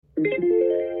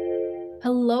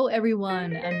Hello,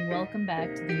 everyone, and welcome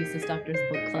back to the Useless Doctors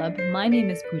Book Club. My name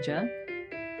is Pooja,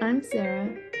 I'm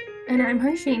Sarah. And I'm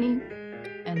Harshini.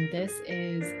 and this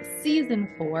is season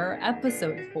 4,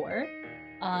 episode 4.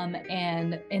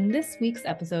 And in this week's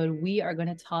episode, we are going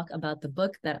to talk about the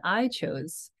book that I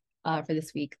chose for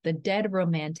this week, The Dead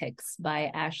Romantics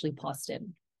by Ashley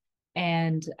Poston.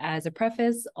 And as a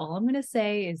preface, all I'm going to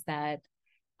say is that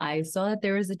I saw that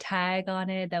there was a tag on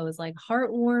it that was like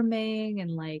heartwarming and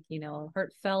like,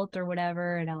 heartfelt or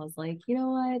whatever. And I was like, you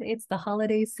know what? It's the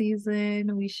holiday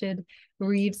season. We should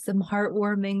read some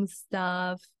heartwarming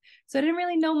stuff. So I didn't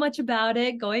really know much about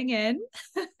it going in,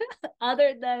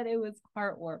 other than it was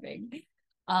heartwarming.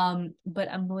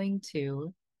 But I'm going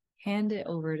to hand it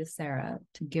over to Sarah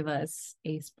to give us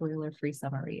a spoiler-free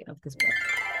summary of this book.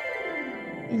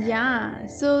 Yeah,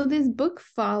 so this book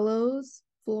follows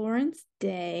Florence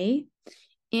Day,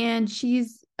 and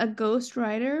she's a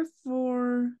ghostwriter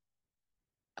for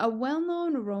a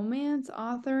well-known romance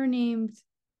author named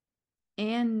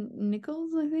Anne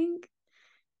Nichols, I think.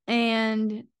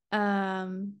 And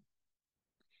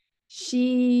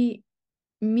she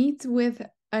meets with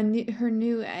her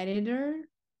new editor,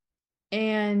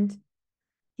 and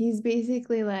he's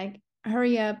basically like,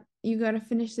 hurry up, you got to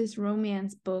finish this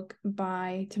romance book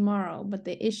by tomorrow. But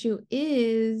the issue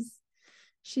is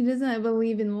she doesn't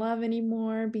believe in love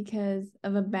anymore because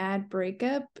of a bad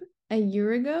breakup a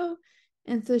year ago.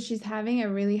 And so she's having a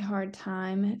really hard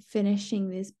time finishing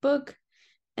this book.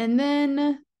 And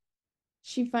then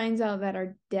she finds out that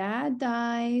her dad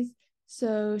dies.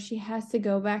 So she has to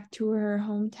go back to her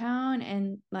hometown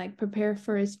and like prepare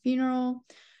for his funeral.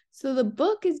 So the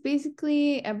book is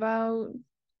basically about,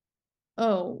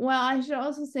 oh, well, I should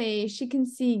also say she can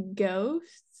see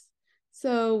ghosts.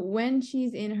 So when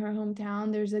she's in her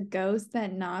hometown, there's a ghost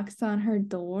that knocks on her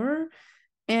door.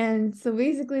 And so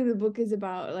basically the book is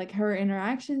about like her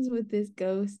interactions with this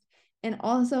ghost and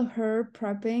also her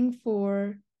prepping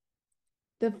for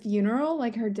the funeral.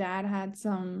 Like her dad had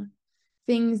some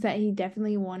things that he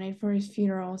definitely wanted for his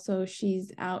funeral, so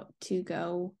she's out to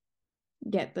go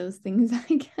get those things,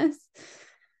 I guess.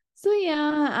 So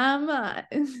yeah,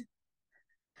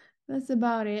 that's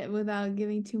about it without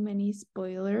giving too many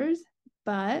spoilers.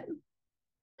 But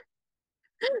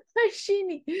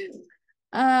Harshini,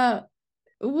 uh,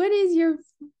 what is your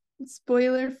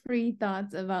spoiler-free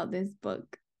thoughts about this book?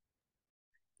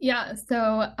 Yeah,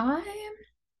 so I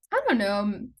don't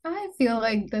know. I feel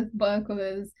like this book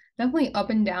was definitely up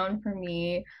and down for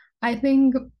me. I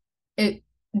think it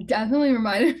definitely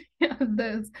reminded me of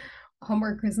this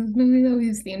Hallmark Christmas movie that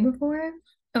we've seen before.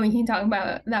 And we can talk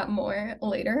about that more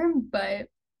later, but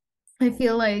I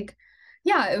feel like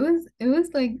yeah, it was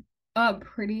like a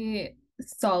pretty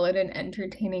solid and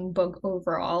entertaining book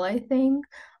overall, I think.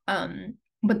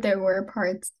 But there were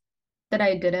parts that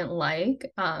I didn't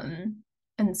like. And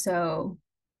so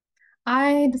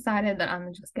I decided that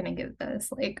I'm just gonna give this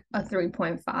like a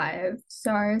 3.5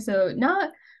 stars. So not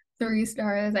 3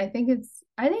 stars. I think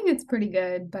it's pretty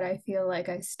good, but I feel like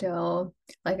I still,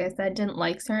 like I said, didn't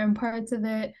like certain parts of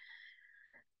it.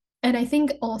 And I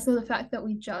think also the fact that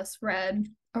we just read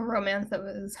a romance that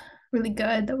was really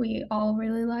good that we all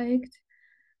really liked.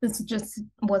 This just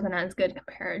wasn't as good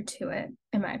compared to it,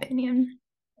 in my opinion.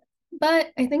 But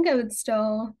I think I would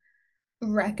still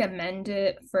recommend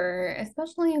it for,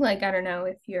 especially like, I don't know,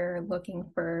 if you're looking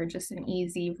for just an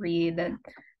easy read that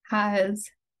has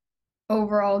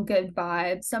overall good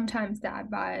vibes, sometimes bad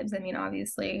vibes. I mean,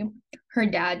 obviously, her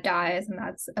dad dies, and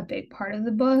that's a big part of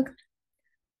the book.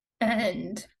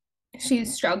 And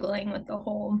she's struggling with the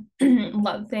whole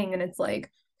love thing. And it's like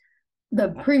the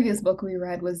previous book we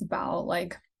read was about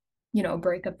like, a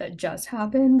breakup that just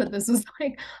happened, but this was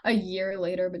like a year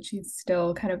later, but she's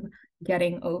still kind of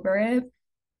getting over it.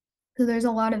 So there's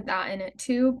a lot of that in it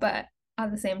too, but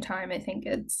at the same time, I think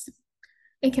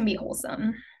it can be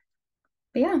wholesome.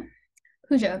 But yeah,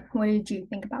 Pooja, what did you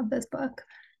think about this book?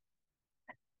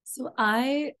 So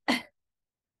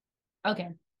okay,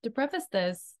 to preface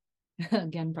this,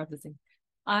 again, prefacing,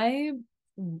 I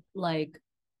like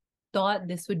thought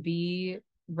this would be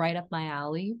right up my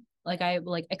alley. Like I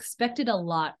like expected a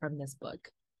lot from this book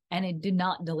and it did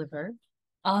not deliver.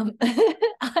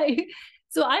 I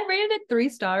so I rated it 3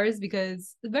 stars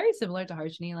because it's very similar to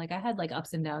Harshini. Like I had like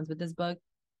ups and downs with this book.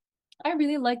 I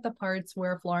really like the parts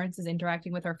where Florence is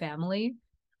interacting with her family.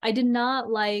 I did not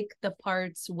like the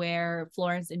parts where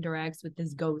Florence interacts with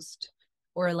this ghost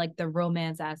or like the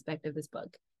romance aspect of this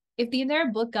book. If the entire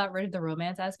book got rid of the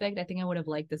romance aspect, I think I would have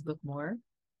liked this book more.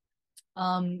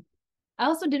 Um, I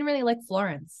also didn't really like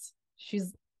Florence.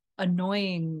 She's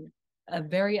annoying a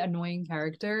very annoying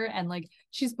character, and like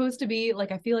she's supposed to be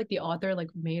like, I feel like the author like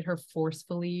made her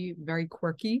forcefully very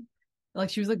quirky. Like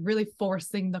she was like really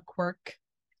forcing the quirk,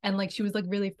 and like she was like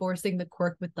really forcing the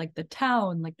quirk with like the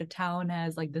town. Like the town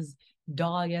has like this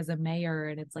dog as a mayor,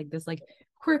 and it's like this like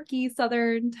quirky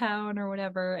southern town or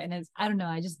whatever. And it's, I don't know,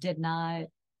 I just did not,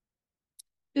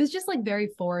 it was just like very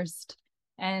forced.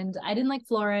 And I didn't like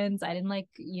Florence. I didn't like,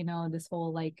 you know, this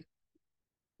whole like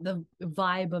the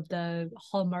vibe of the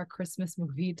Hallmark Christmas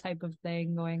movie type of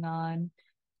thing going on.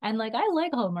 And like I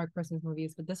like Hallmark Christmas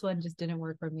movies, but this one just didn't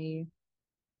work for me.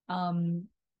 Um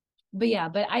but yeah,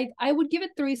 but I would give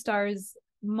it 3 stars,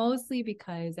 mostly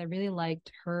because I really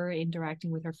liked her interacting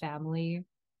with her family.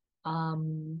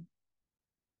 Um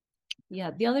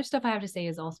yeah, the other stuff I have to say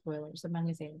is all spoilers, so I'm not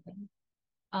gonna say anything.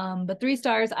 But 3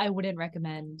 stars, I wouldn't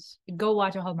recommend. Go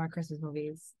watch a Hallmark Christmas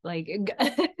movies. Like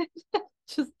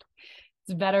just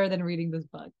it's better than reading this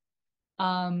book.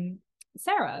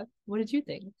 Sarah, what did you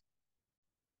think?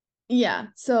 Yeah,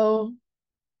 so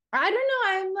I don't know.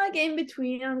 I'm like in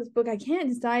between on this book. I can't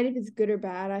decide if it's good or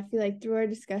bad. I feel like through our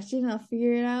discussion, I'll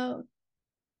figure it out.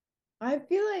 I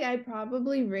feel like I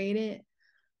probably rate it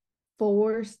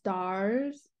 4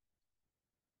 stars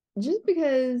just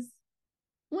because,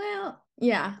 well,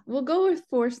 yeah, we'll go with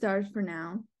 4 stars for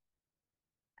now.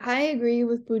 I agree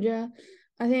with Pooja.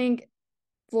 I think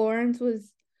Florence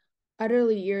was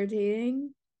utterly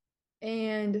irritating,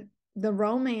 and the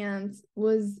romance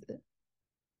was,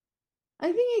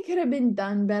 I think it could have been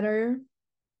done better.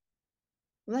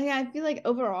 Like, I feel like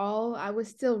overall, I was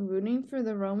still rooting for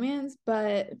the romance,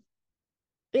 but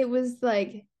it was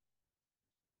like,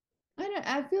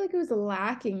 I feel like it was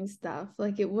lacking stuff.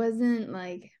 Like, it wasn't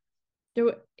like, it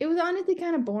was honestly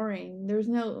kind of boring. There was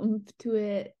no oomph to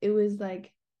it. It was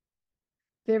like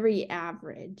very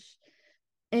average.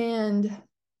 And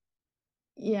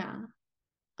yeah,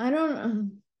 I don't know.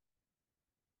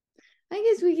 I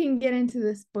guess we can get into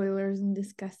the spoilers and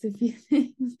discuss a few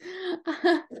things.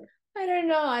 I don't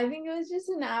know. I think it was just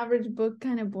an average book,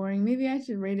 kind of boring. Maybe I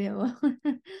should rate it lower.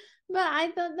 But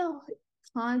I thought the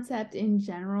concept in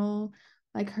general,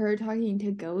 like her talking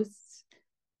to ghosts,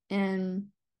 and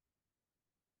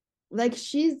like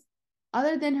she's,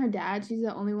 other than her dad, she's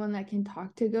the only one that can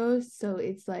talk to ghosts. So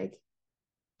it's like,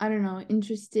 I don't know,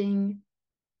 interesting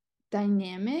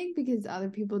dynamic because other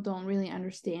people don't really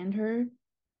understand her.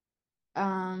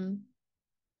 Um,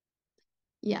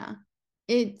 yeah,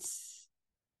 it's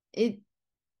it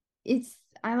it's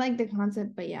I like the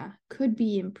concept, but yeah, could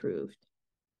be improved.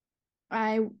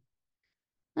 I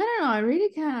don't know, I rate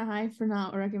it kind of high for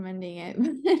not recommending it,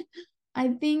 but I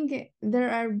think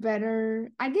there are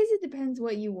better. I guess it depends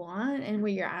what you want and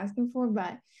what you're asking for,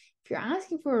 but if you're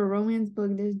asking for a romance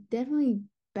book, there's definitely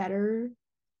better.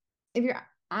 If you're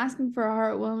asking for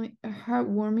a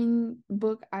heartwarming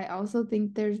book, I also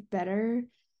think there's better.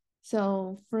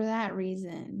 So for that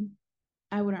reason,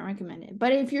 I wouldn't recommend it.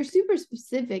 But if you're super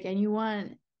specific and you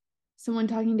want someone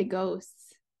talking to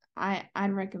ghosts,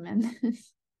 I'd recommend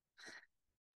this.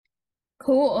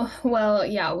 Cool. Well,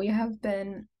 yeah, we have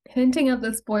been hinting at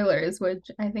the spoilers,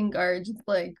 which I think are just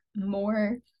like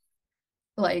more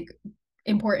like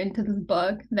important to this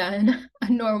book than a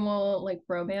normal like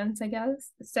romance, I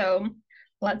guess. So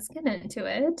let's get into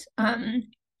it.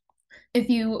 If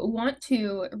you want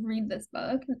to read this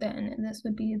book, then this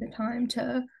would be the time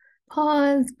to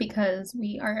pause because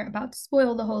we are about to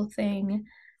spoil the whole thing,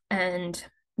 and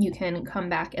you can come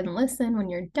back and listen when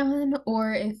you're done.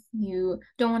 Or if you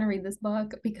don't want to read this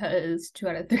book because 2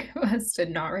 out of 3 of us did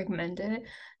not recommend it,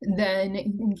 then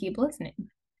you can keep listening.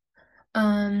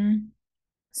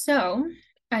 So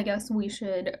I guess we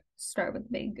should start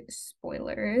with big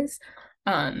spoilers.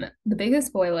 The biggest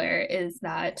spoiler is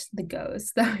that the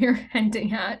ghost that we're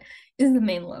hinting at is the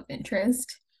main love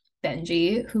interest,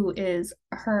 Benji, who is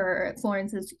her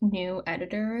Florence's new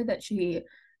editor that she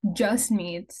just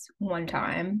meets one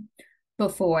time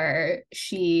before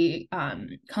she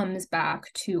comes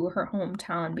back to her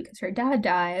hometown because her dad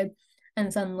died.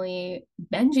 And suddenly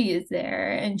Benji is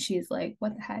there and she's like,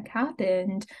 what the heck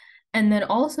happened? And then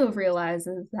also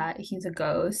realizes that he's a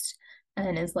ghost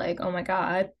and is like, oh my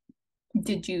God,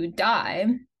 did you die?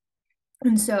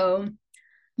 And so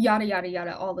yada yada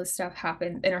yada, all this stuff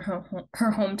happens in her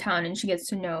hometown, and she gets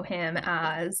to know him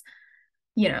as,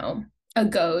 you know, a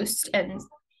ghost. And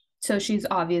so she's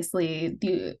obviously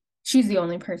she's the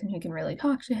only person who can really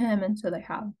talk to him, and so they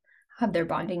have their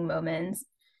bonding moments.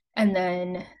 And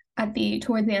then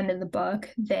towards the end of the book,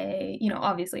 they, you know,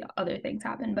 obviously other things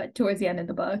happen, but towards the end of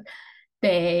the book,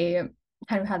 they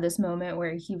kind of had this moment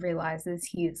where he realizes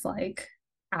he's like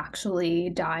actually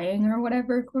dying or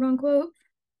whatever, quote unquote.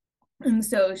 And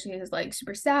so she's like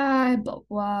super sad, blah,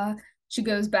 blah. She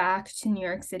goes back to New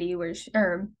York City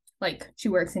or like she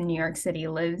works in New York City,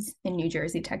 lives in New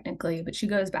Jersey technically, but she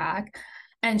goes back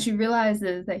and she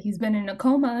realizes that he's been in a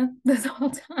coma this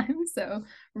whole time. So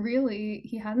really,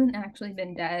 he hasn't actually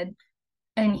been dead.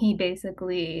 And he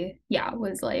basically, yeah,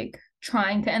 was like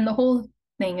trying to, and the whole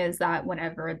thing is that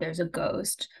whenever there's a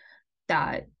ghost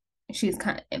that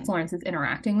Florence is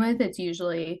interacting with, it's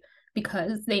usually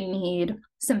because they need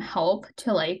some help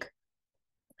to like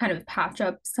kind of patch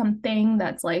up something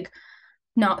that's like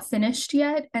not finished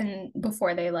yet and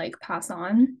before they like pass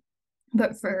on.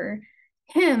 But for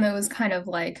him, it was kind of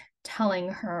like telling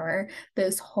her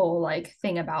this whole like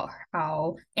thing about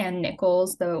how Ann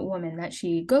Nichols, the woman that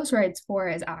she ghostwrites for,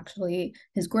 is actually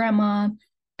his grandma.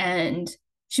 And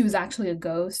she was actually a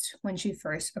ghost when she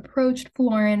first approached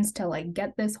Florence to like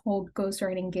get this whole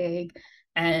ghostwriting gig.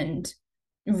 And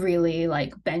really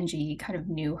like Benji kind of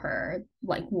knew her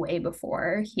like way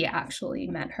before he actually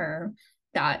met her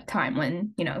that time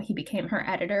when, you know, he became her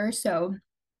editor. So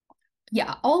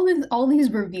yeah, all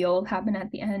these reveals happen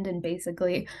at the end, and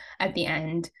basically at the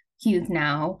end he is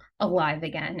now alive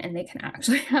again and they can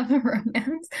actually have a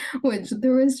romance, which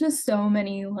there was just so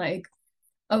many like,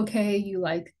 okay, you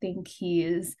like think he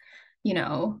is, you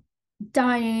know,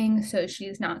 dying, so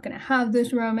she's not gonna have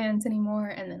this romance anymore.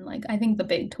 And then like I think the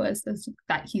big twist is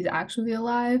that he's actually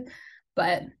alive.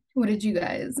 But what did you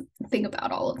guys think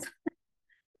about all of that?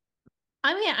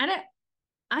 I mean,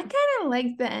 I kind of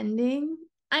like the ending.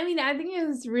 I mean, I think it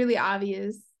was really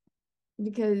obvious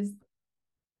because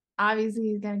obviously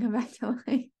he's gonna come back to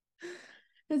life,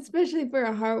 especially for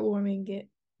a heartwarming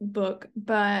book.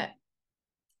 But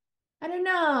I don't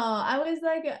know. I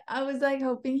was like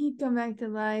hoping he'd come back to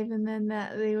life and then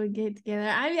that they would get together.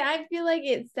 I mean, I feel like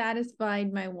it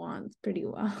satisfied my wants pretty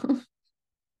well.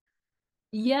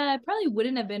 Yeah, it probably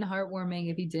wouldn't have been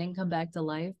heartwarming if he didn't come back to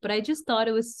life, but I just thought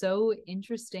it was so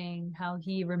interesting how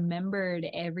he remembered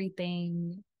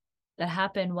everything that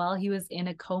happened while he was in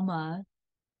a coma.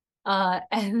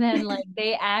 And then like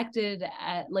they acted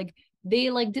at like they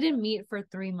like didn't meet for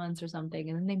 3 months or something,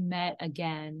 and then they met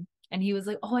again. And he was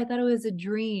like, "Oh, I thought it was a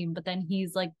dream," but then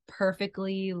he's like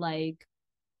perfectly like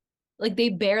they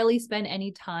barely spend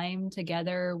any time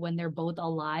together when they're both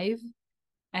alive,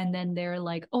 and then they're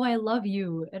like, "Oh, I love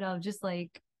you," and I was just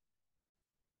like,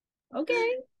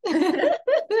 "Okay."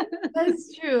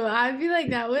 That's true. I feel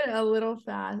like that went a little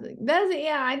fast. That's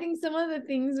yeah, I think some of the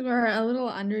things were a little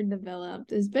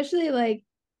underdeveloped, especially like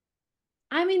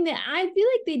I mean, I feel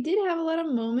like they did have a lot of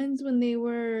moments when they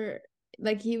were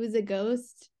like he was a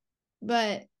ghost,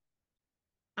 but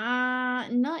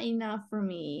not enough for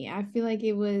me. I feel like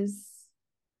it was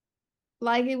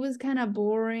kind of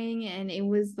boring and it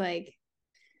was like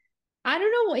I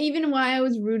don't know even why I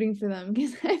was rooting for them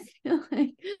because I feel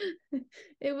like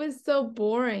it was so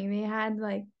boring. They had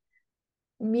like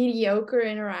mediocre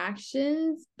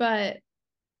interactions, but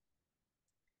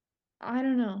I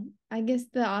don't know. I guess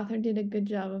the author did a good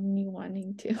job of me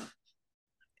wanting to.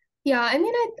 Yeah, I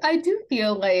mean, I do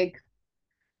feel like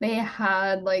they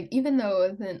had like, even though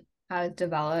it wasn't as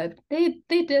developed, they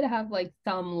did have like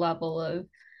some level of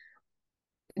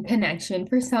connection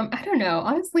for some. I don't know.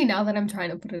 Honestly, now that I'm trying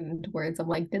to put it into words, I'm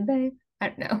like, did they? I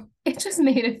don't know. It just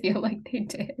made it feel like they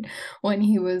did when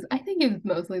he was, I think it was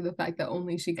mostly the fact that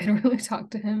only she could really talk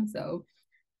to him. So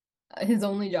his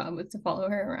only job was to follow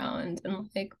her around and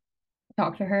like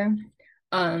talk to her.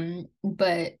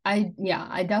 But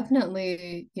I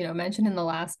definitely, you know, mentioned in the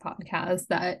last podcast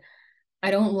that I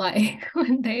don't like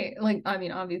when they like, I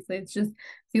mean, obviously it's just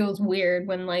feels weird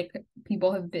when like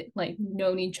people have been like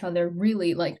known each other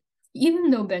really like, even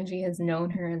though Benji has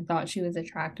known her and thought she was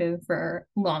attractive for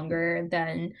longer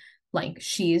than like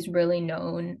she's really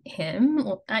known him.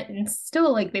 It's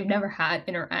still like they've never had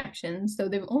interactions. So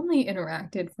they've only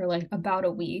interacted for like about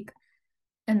a week.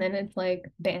 And then it's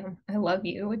like, bam, I love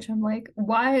you, which I'm like,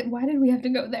 why did we have to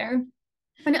go there?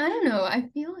 And I don't know. I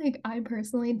feel like I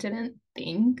personally didn't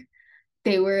think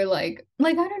they were like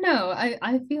I don't know.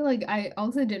 I feel like I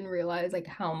also didn't realize like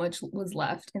how much was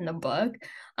left in the book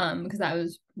because I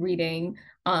was reading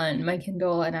on my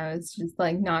Kindle and I was just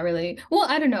like not really, well,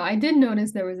 I don't know. I did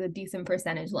notice there was a decent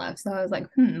percentage left. So I was like,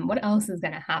 what else is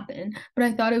gonna happen? But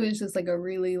I thought it was just like a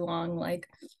really long like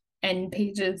end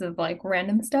pages of like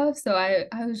random stuff. So I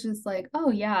was just like, oh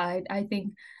yeah, I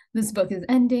think this book is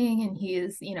ending and he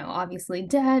is, you know, obviously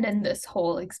dead, and this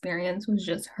whole experience was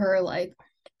just her like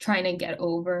trying to get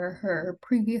over her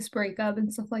previous breakup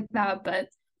and stuff like that. But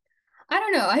I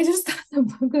don't know. I just thought the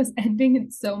book was ending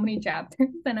in so many chapters,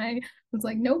 and I was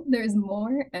like, nope, there's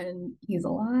more, and he's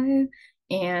alive.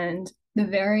 And the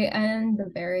very end, the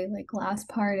very like last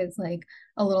part is like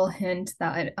a little hint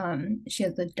that she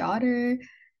has a daughter,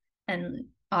 and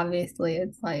obviously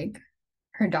it's like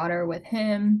her daughter with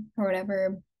him or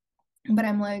whatever. But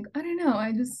I'm like, I don't know.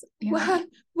 I just, yeah. What?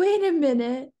 Wait a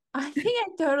minute. I think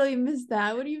I totally missed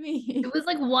that. What do you mean? It was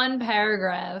like one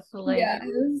paragraph. Like Yeah, it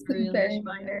it was was really very short.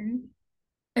 minor.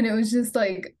 And it was just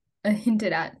like a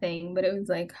hinted at thing, but it was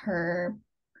like her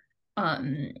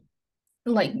um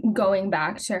like going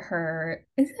back to her,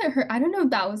 is it her, I don't know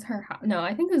if that was her house. No,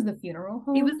 I think it was the funeral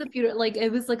It was home. the funeral, like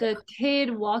it was like a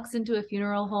kid walks into a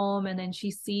funeral home and then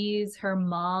she sees her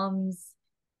mom's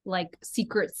like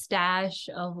secret stash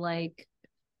of like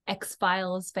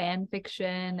X-Files fan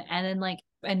fiction. And then like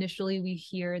initially we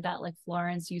hear that like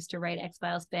Florence used to write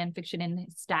X-Files fan fiction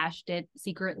and stashed it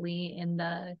secretly in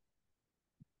the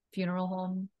funeral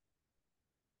home.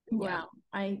 Wow,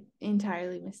 I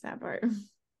entirely missed that part.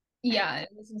 Yeah, it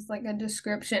was just like a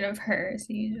description of her, so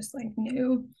you just like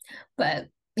knew. But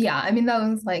yeah, I mean that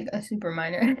was like a super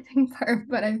minor editing part,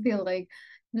 but I feel like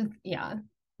just yeah,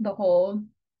 the whole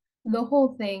the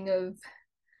whole thing of,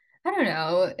 I don't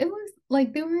know, it was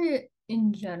like they were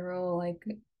in general like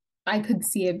I could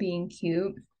see it being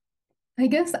cute. I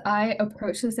guess I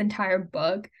approached this entire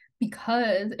book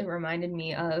because it reminded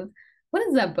me of, what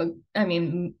is that book? I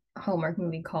mean, Hallmark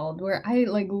movie called, where I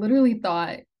like literally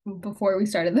thought before we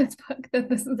started this book that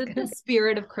this was The gonna be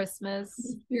Spirit of Christmas.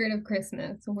 the Spirit of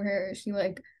Christmas, where she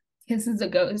like kisses a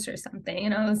ghost or something.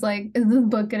 And I was like, is this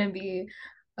book gonna be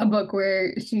a book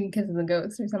where she kisses a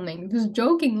ghost or something? Just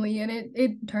jokingly, and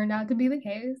it turned out to be the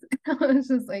case. I was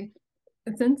just like,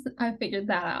 since I figured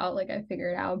that out, like I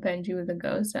figured out Benji was a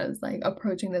ghost, I was like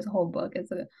approaching this whole book as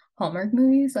a Hallmark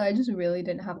movie. So I just really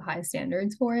didn't have high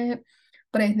standards for it.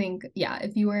 But I think, yeah,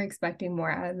 if you were expecting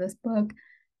more out of this book,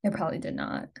 it probably did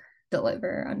not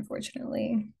deliver,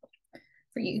 unfortunately,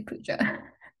 for you, Pooja.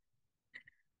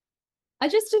 I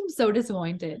just am so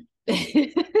disappointed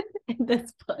in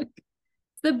this book.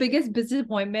 It's the biggest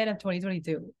disappointment of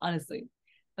 2022, honestly.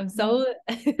 I'm so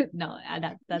no,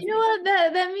 that's You know what?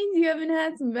 That means you haven't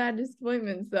had some bad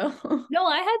disappointments though. no,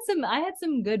 I had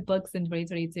some good books in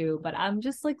 2022, but I'm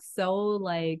just like so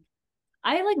like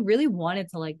I like really wanted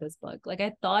to like this book. Like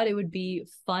I thought it would be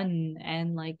fun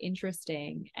and like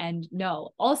interesting. And no,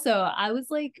 also I was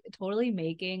like totally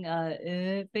making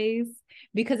a face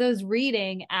because I was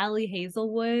reading Ali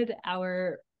Hazelwood,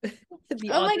 our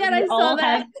the Oh my author God, we I saw all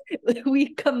that. have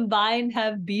we combined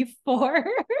have beef for.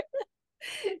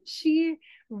 She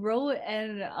wrote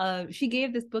and she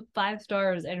gave this book 5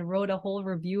 stars and wrote a whole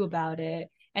review about it.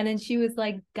 And then she was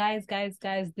like, guys,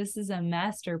 this is a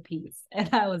masterpiece. And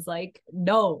I was like,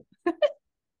 no,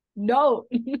 no.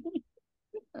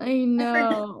 I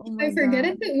know. Oh my I forget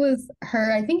God. if it was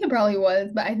her. I think it probably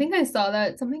was, but I think I saw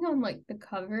that something on like the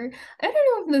cover. I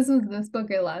don't know if this was this book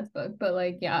or last book, but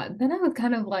like, yeah, then I was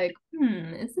kind of like,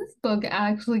 is this book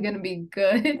actually gonna be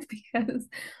good? Because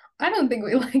I don't think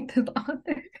we like this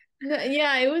author. No,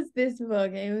 yeah, it was this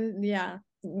book. It was, yeah.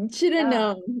 Should have Yeah.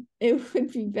 known it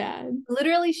would be bad.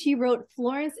 Literally, she wrote,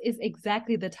 Florence is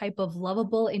exactly the type of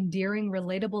lovable, endearing,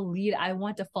 relatable lead I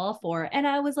want to fall for. And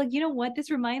I was like, you know what? This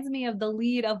reminds me of the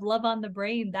lead of Love on the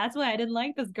Brain. That's why I didn't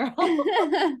like this girl.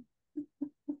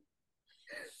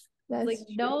 That's like,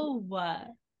 true.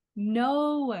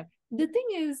 no. The thing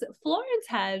is, Florence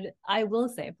had, I will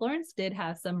say, Florence did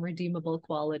have some redeemable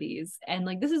qualities. And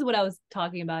like, this is what I was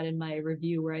talking about in my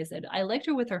review, where I said, I liked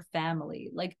her with her family.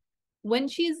 Like, when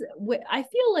I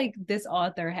feel like this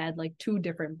author had like two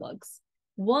different books.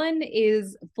 One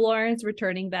is Florence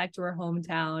returning back to her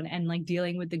hometown and like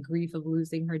dealing with the grief of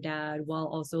losing her dad while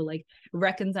also like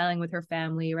reconciling with her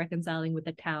family, reconciling with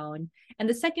the town. And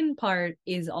the second part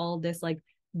is all this like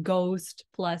ghost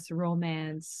plus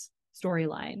romance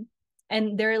storyline.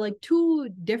 And there are like two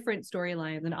different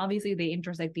storylines, and obviously they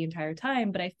intersect the entire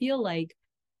time. But I feel like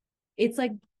it's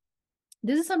like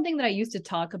this is something that I used to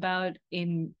talk about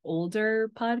in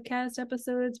older podcast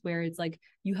episodes where it's like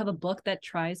you have a book that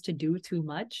tries to do too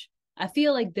much. I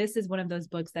feel like this is one of those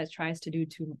books that tries to do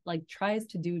too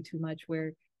much,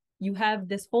 where you have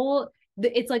this whole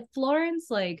it's like Florence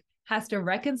like has to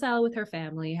reconcile with her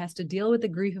family, has to deal with the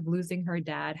grief of losing her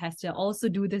dad, has to also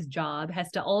do this job,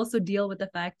 has to also deal with the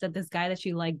fact that this guy that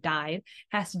she like died,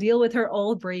 has to deal with her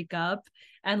old breakup,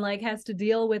 and like has to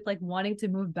deal with like wanting to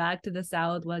move back to the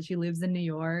South while she lives in New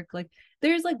York. Like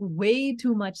there's like way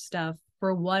too much stuff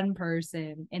for one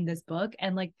person in this book.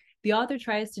 And like the author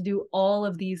tries to do all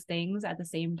of these things at the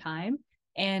same time.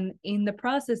 And in the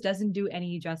process doesn't do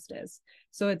any justice.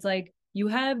 So it's like you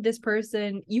have this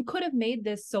person, you could have made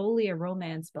this solely a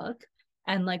romance book.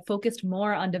 and like focused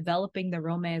more on developing the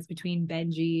romance between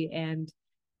Benji and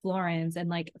Florence, and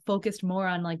like focused more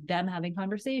on like them having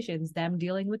conversations, them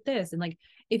dealing with this. And like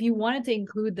if you wanted to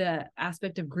include the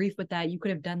aspect of grief with that, you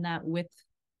could have done that with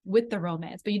the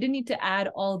romance, but you didn't need to add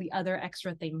all the other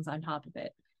extra things on top of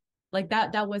it. Like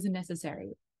that wasn't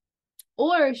necessary.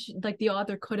 Or like the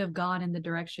author could have gone in the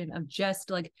direction of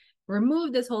just like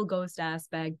remove this whole ghost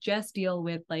aspect, just deal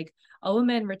with like a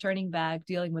woman returning back,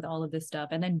 dealing with all of this stuff,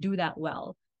 and then do that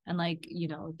well, and like, you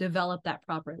know, develop that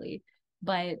properly.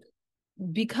 But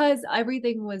because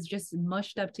everything was just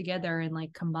mushed up together and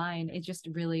like combined, it just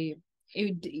really,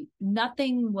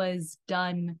 nothing was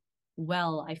done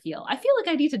well. I feel like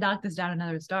I need to knock this down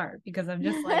another star, because I'm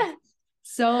just like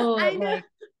so I know. like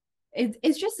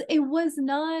it's just, it was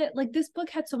not like, this book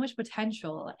had so much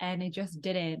potential and it just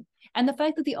didn't. And the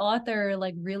fact that the author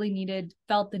like really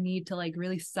felt the need to like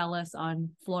really sell us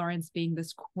on Florence being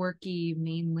this quirky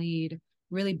main lead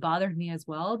really bothered me as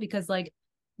well, because like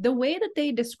the way that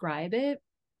they describe it,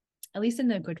 at least in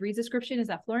the Goodreads description, is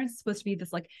that Florence is supposed to be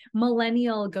this like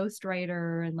millennial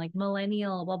ghostwriter and like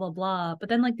millennial blah blah blah, but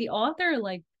then like the author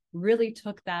like really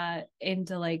took that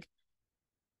into like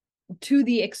to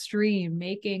the extreme,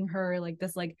 making her like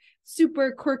this like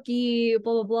super quirky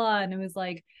blah blah blah. And it was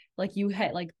like you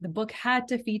had like the book had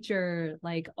to feature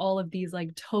like all of these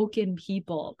like token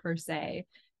people per se,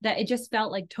 that it just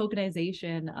felt like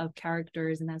tokenization of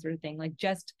characters and that sort of thing, like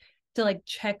just to like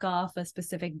check off a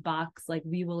specific box, like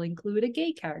we will include a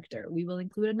gay character, we will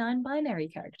include a non-binary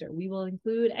character, we will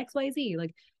include XYZ.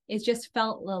 Like it just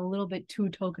felt a little bit too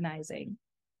tokenizing.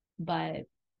 But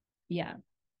yeah,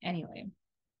 anyway,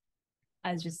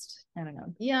 I don't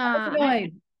know. Yeah,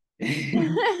 Annoyed.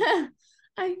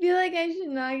 I feel like I should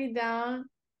knock it down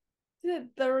to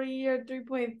 3 or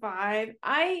 3.5.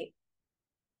 I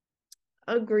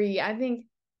agree. I think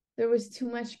there was too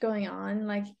much going on.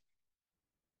 Like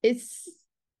it's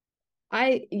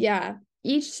yeah,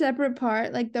 each separate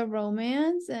part, like the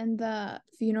romance and the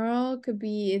funeral could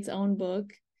be its own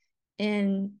book.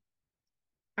 And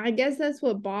I guess that's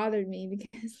what bothered me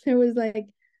because there was like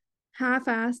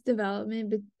half-assed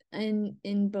development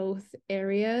in both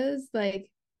areas. Like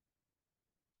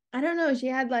I don't know, she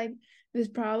had like this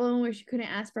problem where she couldn't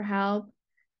ask for help,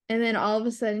 and then all of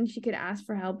a sudden she could ask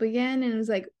for help again, and it was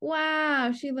like,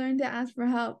 wow, she learned to ask for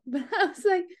help. But I was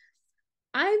like,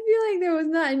 I feel like there was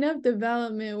not enough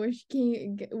development where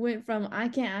went from I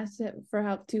can't ask for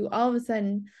help to all of a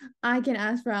sudden I can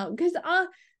ask for help, because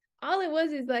all it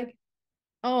was is like,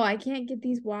 oh, I can't get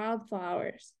these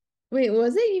wildflowers. Wait,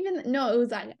 was it even? No, it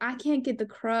was like, I can't get the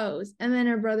crows. And then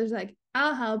her brother's like,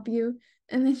 I'll help you.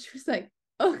 And then she was like,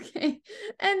 okay.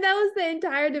 And that was the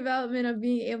entire development of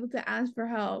being able to ask for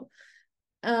help.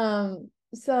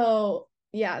 So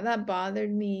yeah, that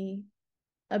bothered me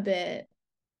a bit.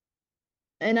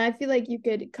 And I feel like you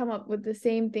could come up with the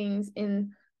same things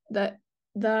in the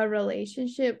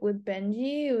relationship with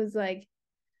Benji. It was like,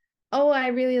 oh, I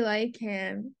really like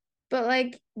him. But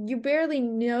like you barely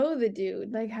know the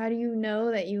dude. Like how do you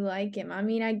know that you like him? I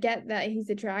mean, I get that he's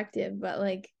attractive, but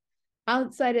like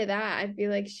outside of that, I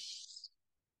feel like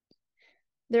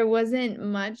there wasn't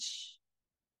much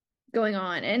going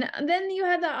on. And then you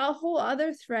had a whole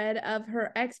other thread of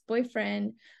her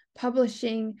ex-boyfriend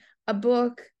publishing a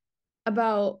book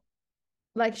about,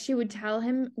 like, she would tell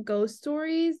him ghost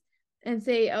stories and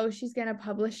say, oh, she's gonna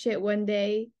publish it one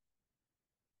day.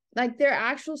 Like they're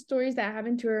actual stories that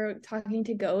happened to her talking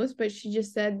to ghosts, but she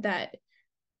just said that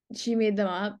she made them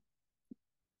up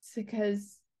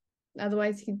because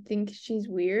otherwise he'd think she's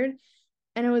weird.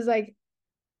 And it was like,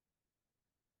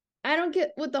 I don't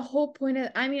get what the whole point of,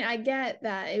 I mean, I get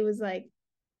that it was like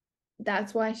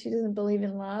that's why she doesn't believe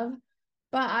in love,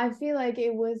 but I feel like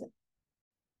it was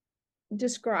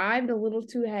described a little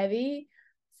too heavy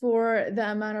for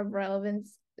the amount of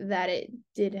relevance that it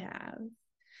did have.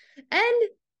 And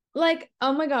like,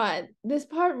 oh my God, this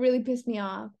part really pissed me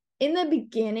off. In the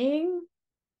beginning,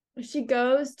 she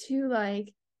goes to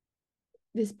like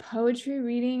this poetry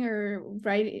reading or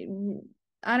writing,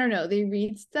 I don't know, they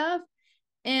read stuff.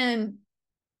 And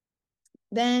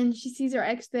then she sees her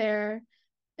ex there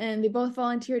and they both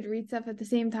volunteer to read stuff at the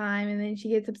same time. And then she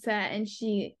gets upset and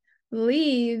she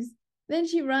leaves. Then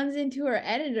she runs into her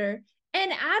editor,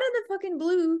 and out of the fucking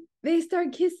blue, they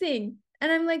start kissing.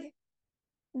 And I'm like,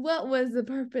 what was the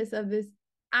purpose of this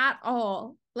at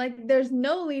all? Like, there's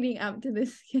no leading up to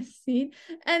this kiss scene,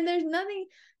 and there's nothing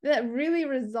that really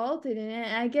resulted in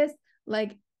it. I guess,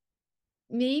 like,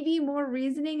 maybe more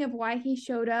reasoning of why he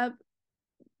showed up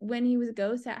when he was a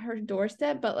ghost at her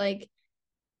doorstep, but like,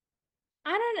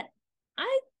 I don't,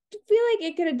 I feel like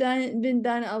it could have been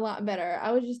done a lot better.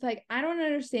 I was just like, I don't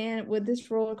understand what this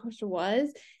roller coaster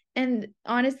was. And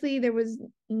honestly, there was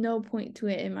no point to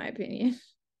it, in my opinion.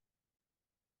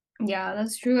 Yeah,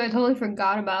 that's true. I totally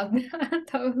forgot about that.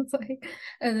 That was like,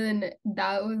 and then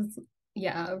that was,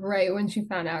 yeah, right when she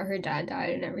found out her dad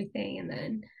died and everything. And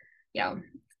then, yeah.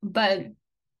 But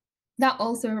that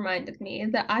also reminded me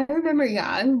that I remember, yeah,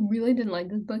 I really didn't like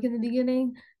this book in the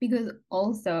beginning because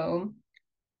also,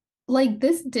 like,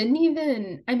 this didn't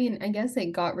even, I mean, I guess it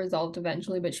got resolved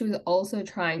eventually, but she was also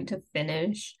trying to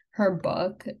finish her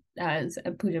book, as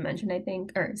Pooja mentioned, I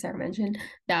think, or Sarah mentioned,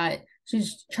 that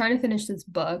she's trying to finish this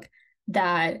book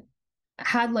that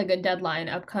had like a deadline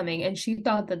upcoming, and she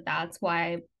thought that that's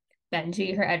why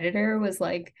Benji, her editor, was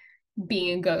like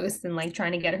being a ghost and like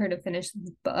trying to get her to finish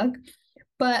this book.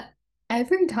 But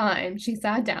every time she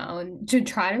sat down to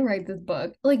try to write this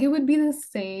book, like it would be the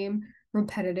same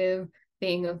repetitive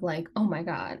thing of like, oh my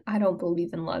God, I don't believe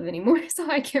in love anymore, so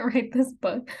I can't write this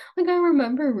book. Like I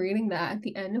remember reading that at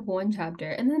the end of one chapter,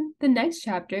 and then the next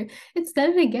chapter, it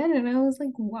said it again, and I was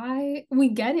like, why? We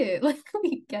get it. Like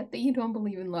we get that you don't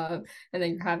believe in love and that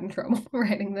you're having trouble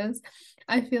writing this.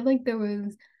 I feel like there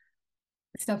was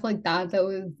stuff like that that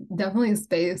was definitely a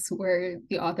space where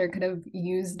the author could have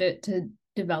used it to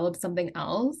develop something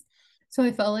else. So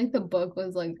I felt like the book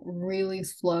was like really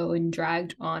slow and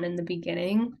dragged on in the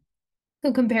beginning.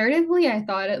 So comparatively, I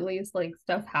thought at least like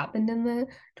stuff happened in the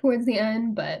towards the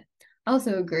end, but I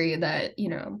also agree that, you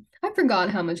know, I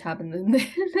forgot how much happened in,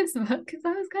 this book because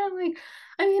I was kind of like,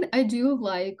 I mean, I do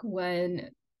like when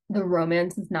the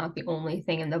romance is not the only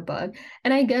thing in the book.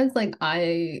 And I guess like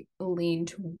I lean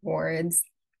towards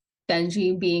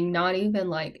Benji being not even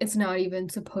like it's not even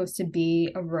supposed to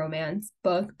be a romance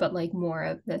book, but like more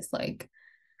of this like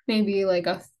maybe like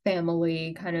a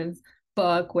family kind of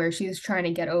book where she's trying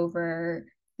to get over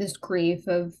this grief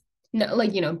of no,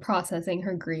 like you know processing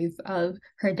her grief of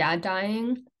her dad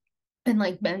dying and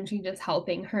like Benji just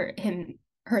helping her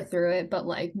through it, but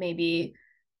like maybe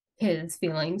his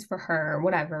feelings for her or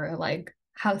whatever like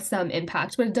have some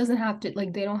impact, but it doesn't have to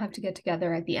like they don't have to get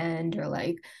together at the end or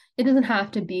like it doesn't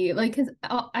have to be like because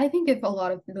I think if a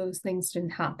lot of those things didn't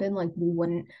happen like we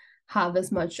wouldn't have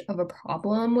as much of a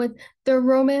problem with their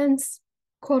romance,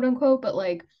 quote unquote. But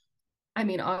like I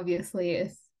mean obviously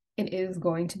if it is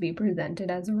going to be presented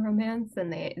as a romance then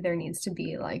there needs to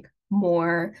be like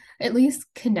more at least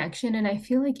connection. And I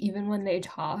feel like even when they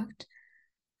talked,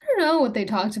 I don't know what they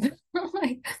talked about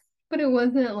like but it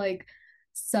wasn't like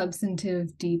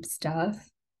substantive deep stuff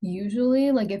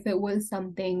usually. Like if it was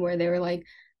something where they were like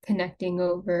connecting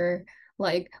over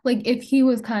like if he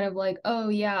was kind of like, oh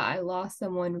yeah, I lost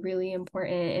someone really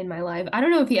important in my life. I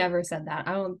don't know if he ever said that.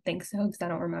 I don't think so because I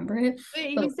don't remember it.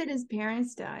 Wait, But he said his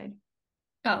parents died.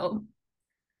 oh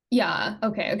yeah,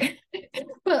 okay.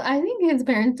 But I think his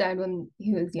parents died when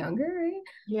he was younger, right?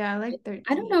 Yeah, like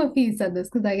I don't 13. know if he said this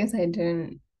because I guess I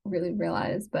didn't really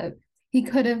realize, but he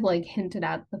could have like hinted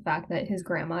at the fact that his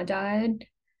grandma died,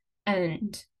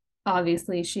 and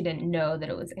obviously she didn't know that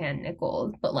it was Ann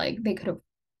Nichols, but like they could have,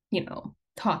 you know,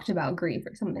 talked about grief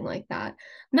or something like that.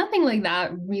 Nothing like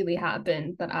that really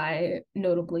happened that I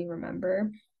notably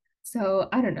remember. So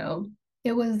I don't know.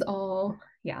 It was all,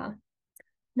 yeah,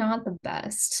 not the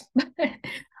best.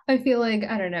 I feel like,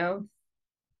 I don't know.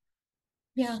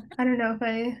 Yeah, I don't know if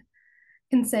I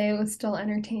can say it was still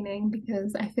entertaining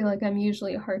because I feel like I'm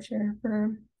usually harsher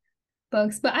for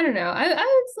books, but I don't know. I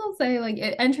would still say like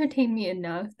it entertained me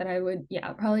enough that I would,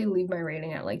 yeah, probably leave my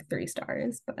rating at like 3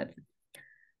 stars, but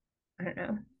I don't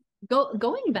know.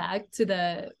 Going back to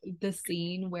the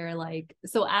scene where like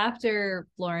so after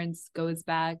Florence goes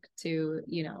back to,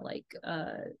 you know, like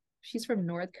she's from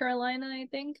North Carolina, I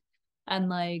think, and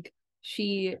like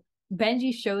she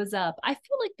Benji shows up. I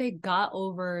feel like they got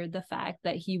over the fact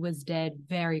that he was dead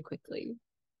very quickly.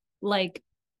 Like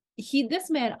this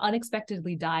man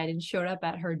unexpectedly died and showed up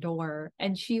at her door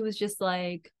and she was just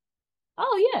like,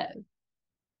 "Oh yeah.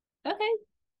 Okay."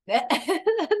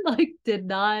 And like did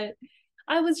not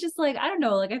I was just like, I don't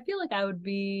know, like I feel like I would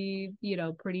be, you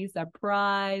know, pretty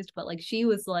surprised, but like she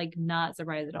was like not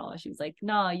surprised at all. She was like,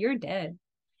 "No, you're dead."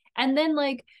 And then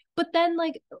like, but then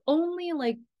like only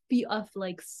like be of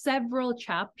like several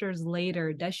chapters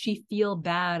later does she feel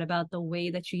bad about the way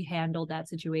that she handled that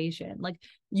situation. Like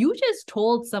you just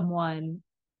told someone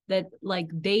that like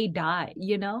they die,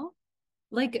 you know?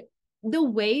 Like the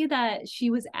way that she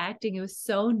was acting, it was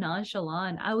so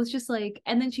nonchalant. I was just like,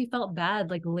 and then she felt bad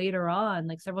like later on,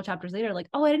 like several chapters later, like,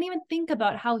 oh, I didn't even think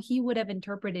about how he would have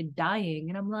interpreted dying.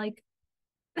 And I'm like,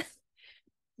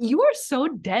 you are so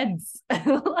dense.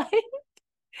 Like,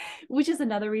 Which is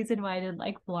another reason why I didn't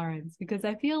like Florence, because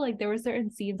I feel like there were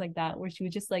certain scenes like that where she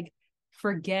would just like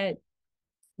forget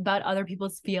about other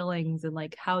people's feelings and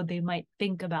like how they might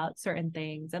think about certain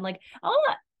things. And like,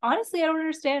 oh, honestly, I don't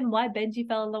understand why Benji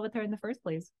fell in love with her in the first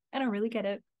place. I don't really get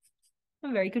it.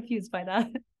 I'm very confused by that.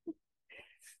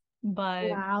 But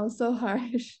Wow, so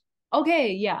harsh.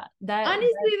 okay, yeah, Honestly,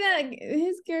 that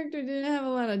his character didn't have a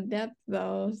lot of depth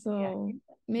though, yeah, so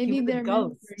he maybe was a they're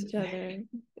meant for ghost. each other.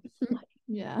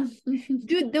 Yeah.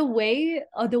 Dude, the way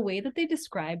that they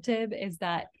described him is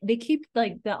that they keep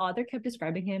like the author kept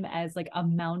describing him as like a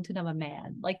mountain of a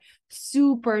man, like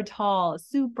super tall,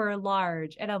 super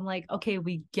large. And I'm like, okay,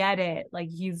 we get it. Like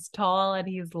he's tall and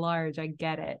he's large. I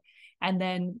get it. And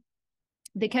then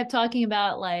they kept talking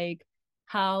about like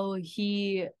how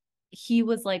he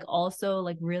was like also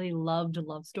like really loved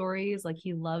love stories. Like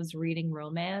he loves reading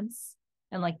romance.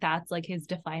 And like that's like his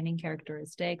defining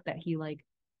characteristic, that he like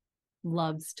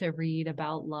loves to read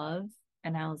about love.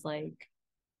 And I was like,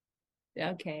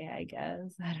 okay, I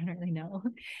guess. I don't really know.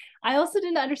 I also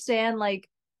didn't understand, like,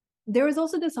 there was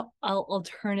also this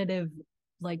alternative,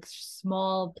 like,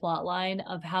 small plot line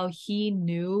of how he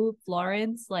knew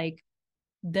Florence, like,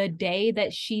 the day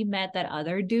that she met that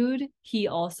other dude, he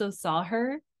also saw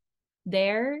her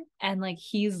there, and like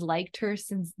he's liked her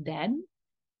since then.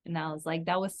 And I was like,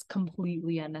 that was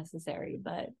completely unnecessary,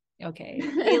 but okay.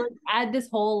 They like add this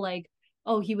whole like,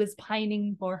 oh, he was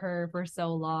pining for her for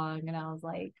so long. And I was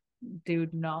like,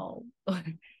 dude, no.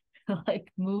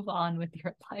 Like, move on with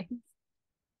your life.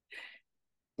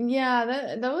 Yeah,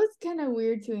 that was kind of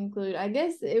weird to include. I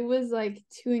guess it was like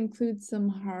to include some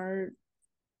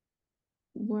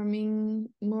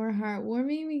more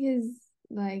heartwarming because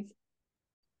like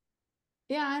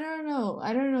yeah, I don't know.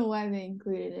 I don't know why they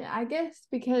included it. I guess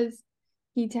because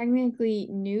he technically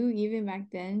knew even back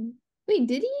then. Wait,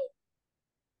 did he?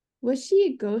 Was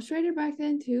she a ghostwriter back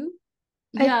then too?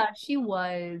 Yeah, she think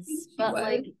was. she But was.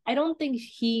 like, I don't think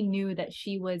he knew that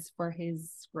she was for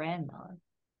his grandma.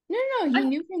 No, no, he I,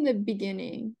 knew from the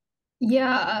beginning.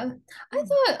 yeah, I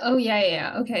thought, oh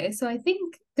yeah. Okay, so I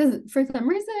think because for some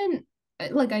reason,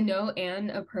 like I know Anne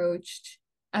approached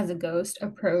as a ghost,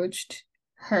 approached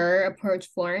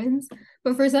Florence,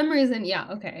 but for some reason, yeah,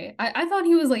 okay. I thought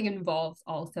he was like involved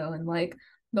also in like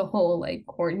the whole like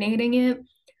coordinating it,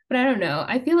 but I don't know.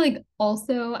 I feel like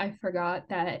also I forgot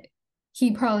that I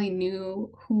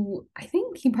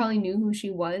think he probably knew who she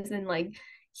was, and like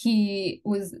he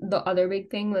was the other big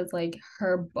thing was like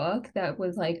her book that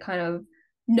was like kind of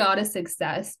not a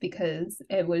success because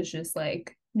it was just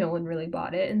like no one really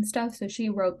bought it and stuff. So she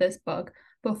wrote this book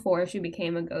before she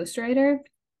became a ghostwriter.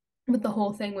 But the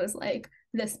whole thing was like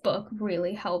this book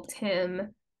really helped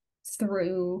him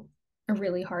through a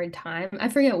really hard time. I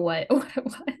forget what it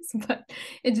was, but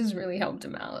it just really helped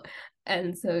him out.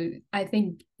 And so I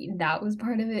think that was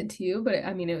part of it too. But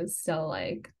I mean, it was still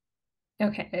like,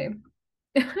 okay,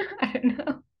 I don't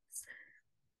know.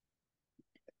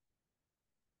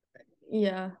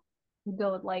 Yeah.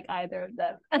 Don't like either of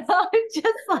them. And I'm just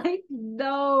like,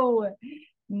 no,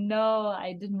 no,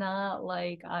 I did not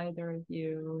like either of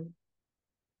you.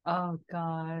 Oh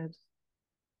God.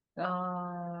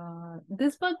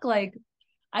 This book, like,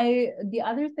 the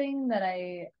other thing that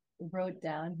I wrote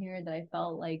down here that I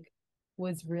felt like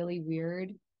was really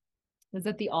weird was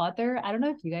that the author, I don't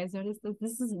know if you guys noticed this,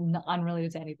 this is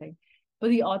unrelated to anything, but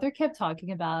the author kept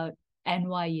talking about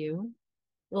NYU.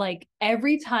 Like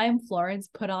every time Florence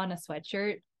put on a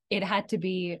sweatshirt, it had to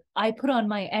be, I put on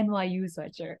my NYU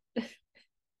sweatshirt.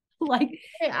 Like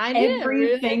Hey,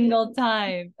 every single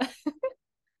time.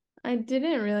 I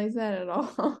didn't realize that at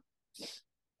all.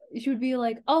 She would be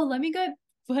like, oh, let me go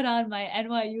put on my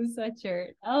NYU sweatshirt.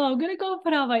 Oh, I'm gonna go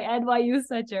put on my NYU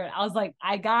sweatshirt. I was like,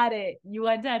 I got it. You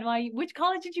went to NYU. Which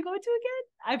college did you go to again?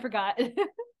 I forgot.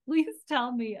 Please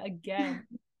tell me again.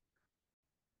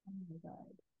 Oh my God.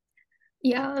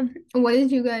 Yeah. What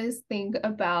did you guys think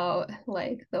about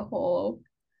like the whole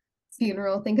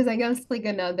funeral thing? Because I guess like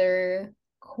another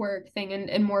quirk thing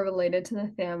and more related to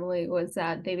the family was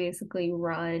that they basically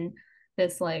run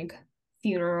this like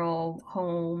funeral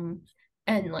home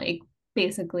and like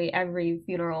basically every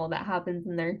funeral that happens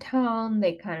in their town,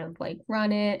 they kind of like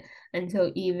run it. And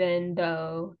so even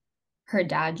though her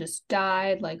dad just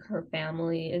died, like her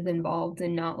family is involved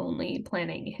in not only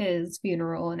planning his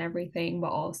funeral and everything,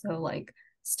 but also like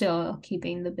still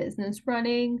keeping the business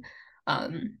running.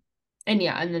 Um, and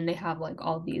yeah, and then they have like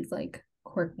all these like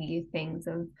quirky things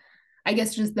of, I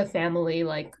guess, just the family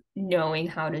like knowing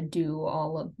how to do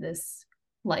all of this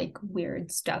like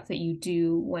weird stuff that you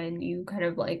do when you kind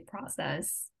of like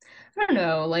process, I don't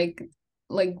know, like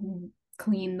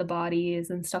clean the bodies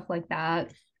and stuff like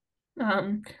that.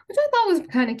 which I thought was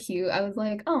kind of cute. I was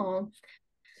like, oh,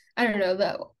 I don't know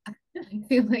though. I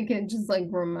feel like it just like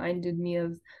reminded me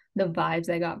of the vibes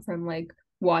I got from like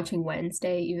watching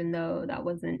Wednesday, even though that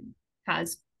wasn't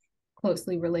as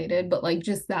closely related, but like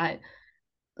just that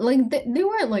like they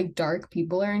weren't like dark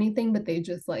people or anything, but they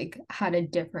just like had a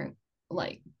different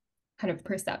like kind of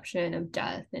perception of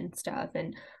death and stuff.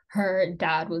 And her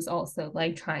dad was also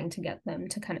like trying to get them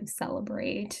to kind of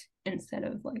celebrate instead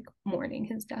of like mourning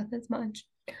his death as much.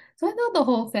 So I thought the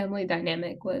whole family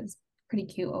dynamic was pretty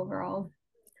cute overall.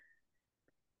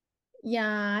 Yeah,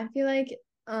 I feel like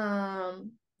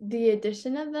the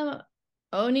addition of them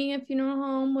owning a funeral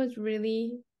home was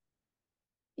really,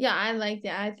 yeah, I liked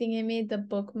it. I think it made the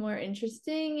book more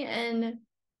interesting, and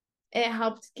it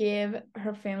helped give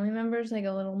her family members like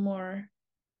a little more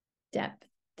depth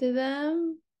to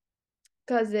them,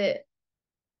 because it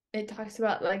talks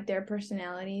about like their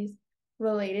personalities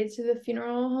related to the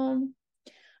funeral home.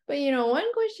 But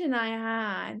one question I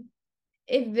had,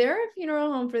 if they're a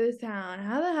funeral home for this town,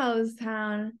 how the hell is this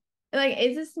town, like,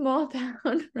 it's a small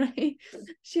town, right?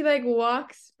 She like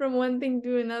walks from one thing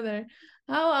to another.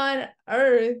 How on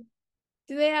earth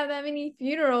do they have that many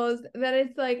funerals that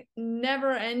it's like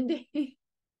never ending?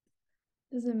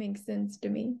 Doesn't make sense to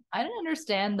me. I didn't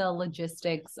understand the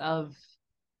logistics of.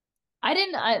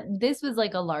 This was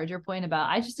like a larger point about.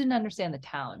 I just didn't understand the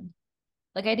town.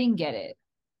 Like I didn't get it.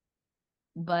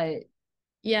 But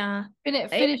Yeah.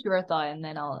 finish your thought, and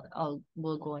then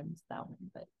we'll go into that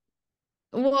one. But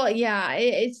Well, yeah,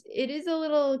 it is a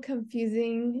little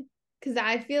confusing because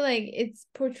I feel like it's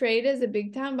portrayed as a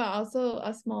big town, but also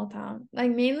a small town.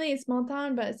 Like mainly a small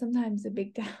town, but sometimes a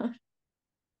big town.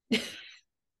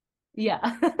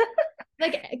 yeah.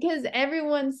 Like, because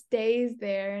everyone stays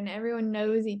there and everyone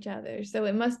knows each other, so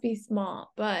it must be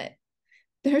small. But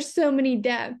there's so many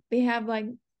deaths. They have like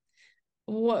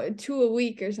what, 2 a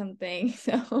week or something.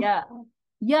 So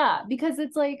Yeah, because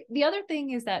it's like the other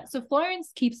thing is that so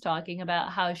Florence keeps talking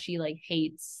about how she like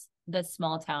hates the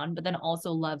small town, but then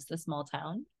also loves the small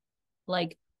town.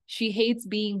 Like she hates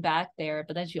being back there,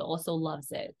 but then she also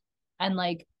loves it. And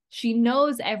like she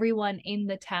knows everyone in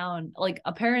the town, like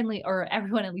apparently, or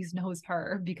everyone at least knows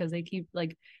her because they keep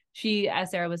like she,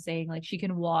 as Sarah was saying, like she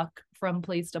can walk from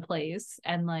place to place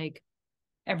and like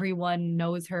everyone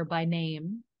knows her by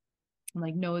name and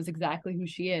like knows exactly who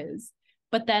she is.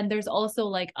 But then there's also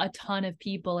like a ton of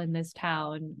people in this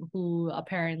town who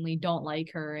apparently don't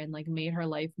like her and like made her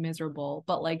life miserable,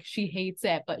 but like she hates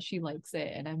it but she likes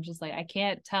it. And I'm just like, I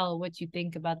can't tell what you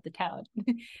think about the town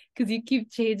because you keep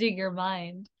changing your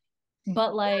mind.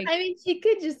 But like, I mean, she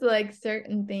could just like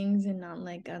certain things and not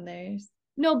like others.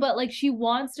 no, but like she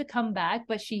wants to come back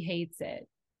but she hates it,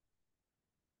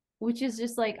 which is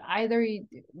just like either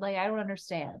like I don't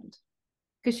understand.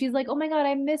 Because she's like, oh my God,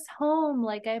 I miss home.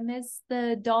 Like, I miss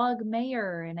the dog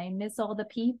mayor and I miss all the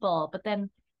people. But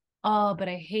then, oh, but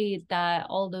I hate that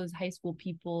all those high school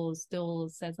people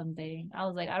still said something. I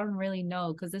was like, I don't really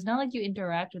know. Because it's not like you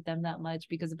interact with them that much.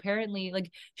 Because apparently,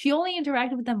 like, she only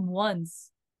interacted with them once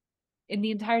in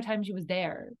the entire time she was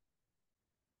there.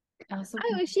 I was so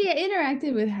She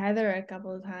interacted with Heather a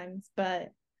couple of times,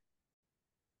 but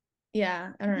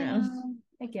yeah, I don't know.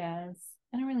 I guess.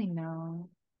 I don't really know.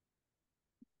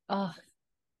 Oh,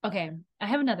 okay. I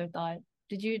have another thought.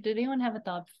 Did anyone have a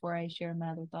thought before I share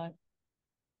my other thought?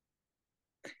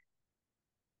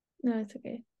 No, it's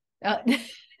okay. Okay.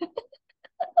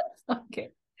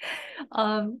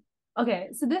 Okay,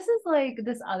 so this is like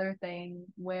this other thing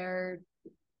where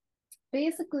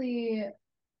basically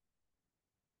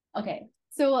okay.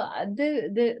 So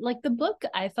the like the book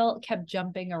I felt kept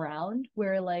jumping around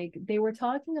where like they were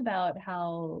talking about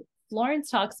how Florence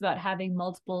talks about having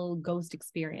multiple ghost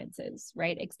experiences,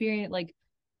 right? Experience like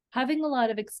having a lot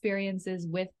of experiences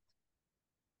with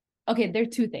okay, there are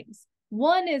two things.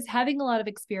 One is having a lot of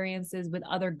experiences with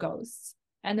other ghosts.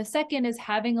 And the second is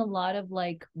having a lot of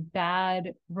like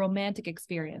bad romantic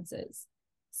experiences.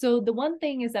 So the one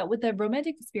thing is that with the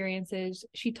romantic experiences,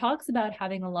 she talks about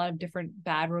having a lot of different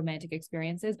bad romantic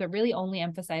experiences, but really only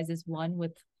emphasizes one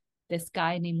with this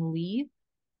guy named Lee.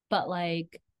 But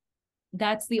like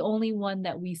that's the only one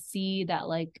that we see that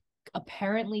like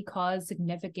apparently caused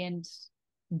significant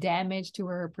damage to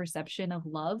her perception of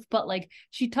love. But like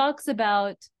she talks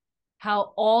about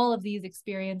how all of these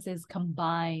experiences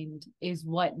combined is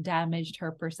what damaged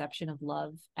her perception of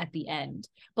love at the end.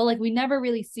 But like we never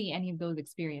really see any of those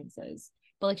experiences,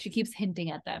 but like she keeps hinting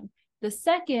at them. The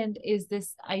second is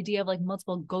this idea of like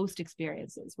multiple ghost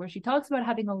experiences, where she talks about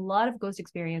having a lot of ghost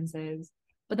experiences,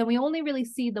 but then we only really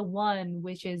see the one,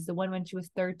 which is the one when she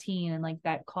was 13 and like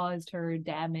that caused her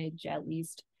damage, at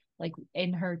least like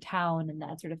in her town and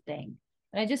that sort of thing.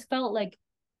 And I just felt like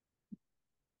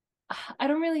I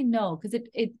don't really know, because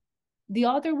it the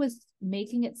author was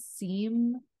making it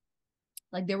seem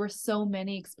like there were so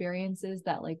many experiences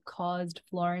that like caused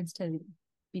Florence to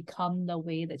become the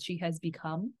way that she has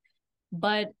become.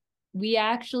 But we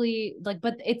actually like,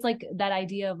 but it's like that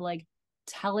idea of like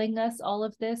telling us all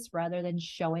of this rather than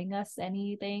showing us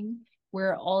anything,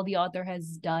 where all the author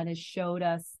has done is showed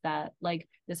us that like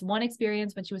this one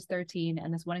experience when she was 13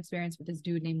 and this one experience with this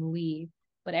dude named Lee,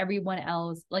 but everyone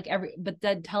else like but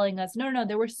then telling us no,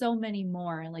 there were so many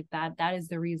more, like that is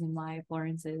the reason why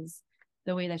Florence is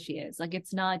the way that she is. Like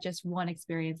it's not just one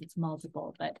experience, it's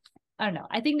multiple. But I don't know,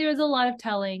 I think there's a lot of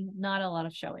telling, not a lot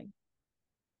of showing,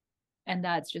 and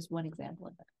that's just one example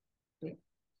of it.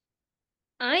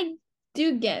 I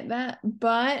do get that,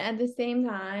 but at the same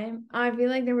time, I feel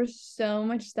like there was so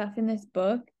much stuff in this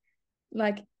book.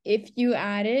 Like, if you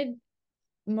added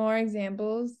more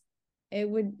examples, it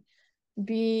would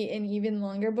be an even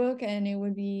longer book, and it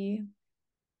would be,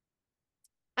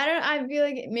 I feel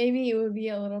like maybe it would be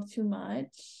a little too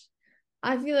much.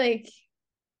 I feel like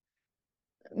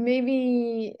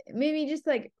maybe just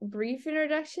like brief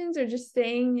introductions, or just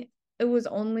saying it was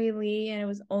only Lee and it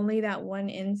was only that one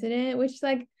incident, which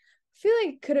like I feel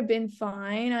like could have been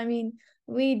fine. I mean,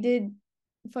 Lee did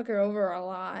fuck her over a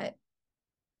lot,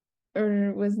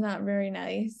 or was not very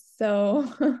nice. So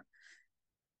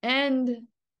and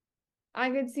I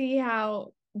could see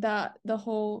how the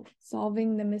whole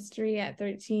solving the mystery at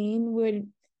 13 would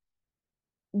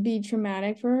be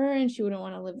traumatic for her, and she wouldn't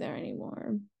want to live there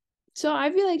anymore. So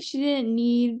I feel like she didn't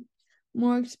need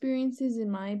more experiences,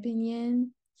 in my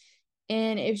opinion.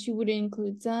 And if she would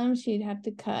include some, she'd have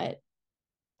to cut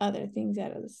other things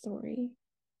out of the story.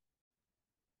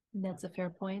 That's a fair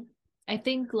point. I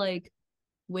think like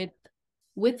with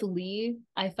Lee,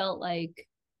 I felt like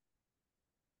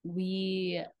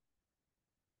I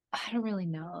don't really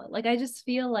know. Like I just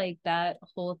feel like that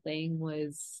whole thing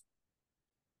was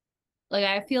like,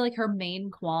 I feel like her main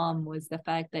qualm was the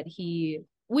fact that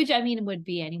which I mean would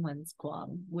be anyone's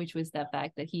qualm, which was the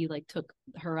fact that he like took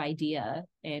her idea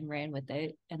and ran with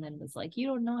it and then was like, you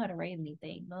don't know how to write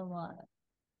anything, blah blah.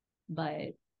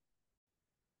 But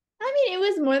I mean, it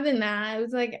was more than that. It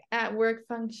was like at work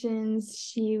functions,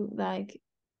 she like,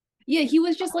 yeah, he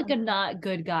was just like a not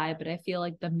good guy, but I feel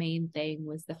like the main thing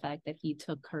was the fact that he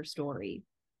took her story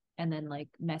and then like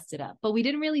messed it up. But we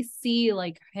didn't really see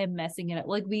like him messing it up.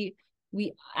 Like we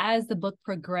as the book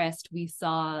progressed, we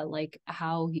saw like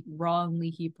how wrongly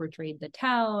he portrayed the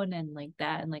town and like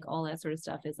that, and like all that sort of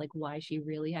stuff is like why she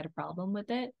really had a problem with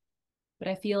it. But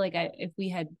I feel like if we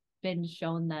had been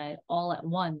shown that all at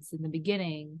once in the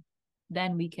beginning,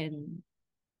 then we can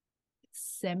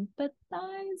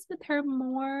sympathize with her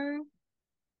more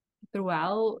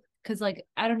throughout. Because like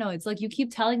I don't know, it's like you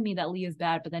keep telling me that Lee is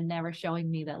bad but then never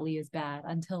showing me that Lee is bad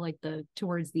until like the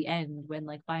towards the end, when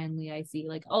like finally I see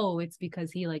like, oh, it's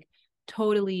because he like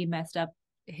totally messed up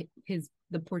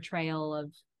the portrayal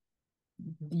of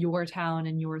your town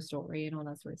and your story and all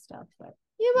that sort of stuff. But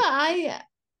yeah, but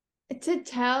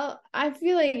I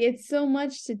feel like it's so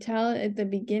much to tell at the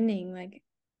beginning. Like,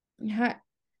 yeah,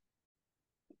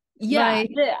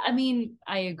 I mean,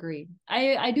 I agree.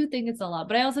 I do think it's a lot,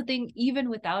 but I also think even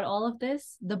without all of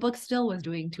this, the book still was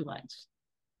doing too much.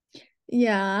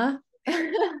 Yeah.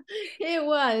 It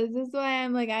was. That's why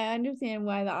I'm like, I understand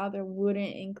why the author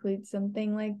wouldn't include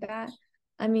something like that.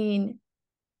 I mean,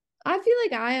 I feel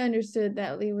like I understood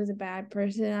that Lee was a bad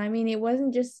person. I mean, it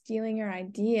wasn't just stealing her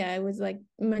idea, it was like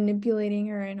manipulating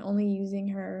her and only using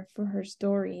her for her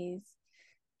stories.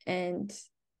 And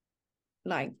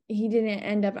like, he didn't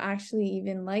end up actually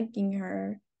even liking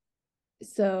her.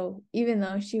 So even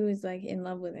though she was like in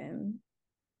love with him.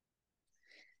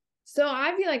 So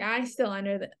I feel like I still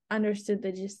understood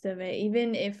the gist of it,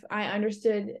 even if I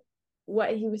understood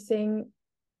what he was saying.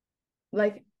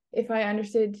 Like, if I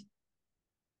understood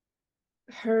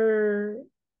her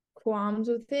qualms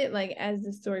with it, like as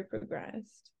the story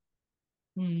progressed.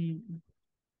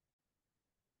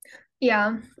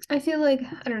 Yeah, I feel like,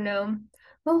 I don't know,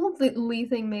 the whole Lee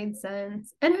thing made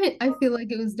sense. And I feel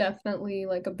like it was definitely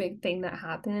like a big thing that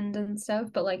happened and stuff.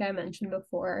 But like I mentioned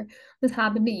before, this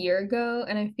happened a year ago.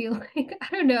 And I feel like, I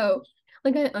don't know,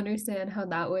 like I understand how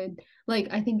that would, like,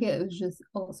 I think it was just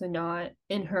also not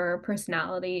in her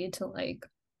personality to like,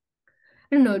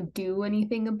 I don't know, do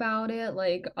anything about it.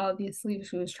 Like, obviously,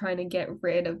 she was trying to get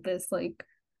rid of this like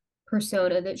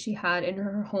persona that she had in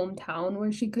her hometown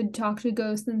where she could talk to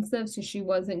ghosts and stuff. So she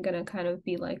wasn't gonna kind of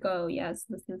be like, oh, yes,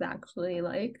 this is actually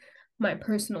like my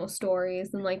personal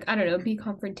stories and like, I don't know, be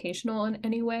confrontational in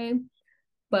any way.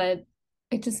 But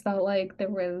it just felt like there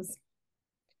was,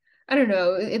 I don't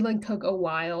know, it like took a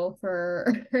while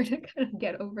for her to kind of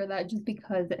get over that just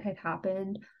because it had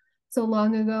happened so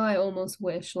long ago. I almost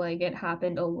wish like it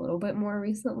happened a little bit more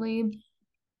recently.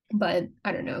 But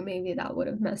I don't know, maybe that would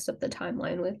have messed up the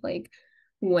timeline with like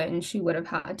when she would have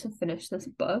had to finish this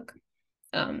book.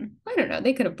 I don't know,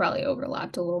 they could have probably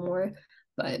overlapped a little more,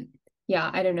 but yeah,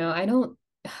 I don't know. I don't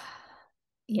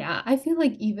yeah, I feel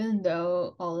like even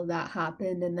though all of that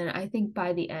happened, and then I think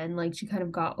by the end, like she kind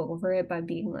of got over it by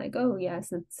being like, oh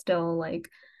yes, it's still like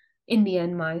in the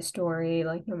end my story,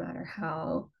 like no matter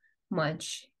how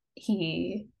much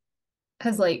he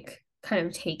has like kind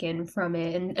of taken from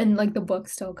it, and like the book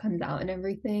still comes out and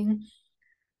everything.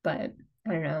 But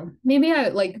I don't know, maybe I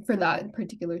like for that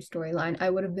particular storyline I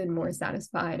would have been more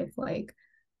satisfied if like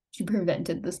she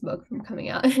prevented this book from coming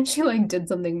out and she like did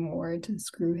something more to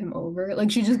screw him over. Like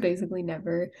she just basically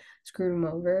never screwed him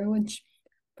over, which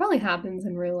probably happens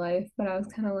in real life, but I was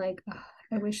kind of like, "Ugh,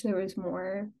 I wish there was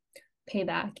more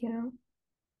payback, you know,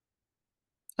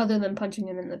 other than punching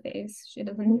him in the face. She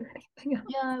doesn't do anything else."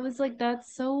 Yeah, it was like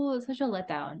that's such a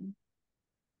letdown.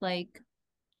 Like,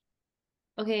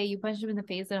 okay, you punched him in the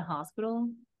face in a hospital.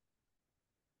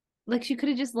 Like she could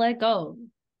have just let go.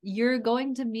 You're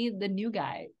going to meet the new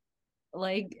guy.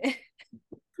 Like,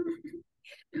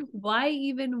 why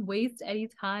even waste any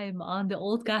time on the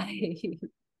old guy?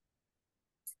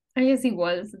 I guess he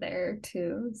was there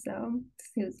too, so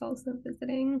he was also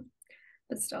visiting,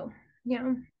 but still,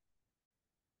 yeah.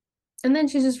 And then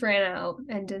she just ran out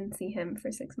and didn't see him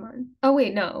for 6 months. Oh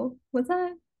wait, no, was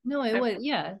that? No, it was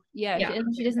yeah. Yeah.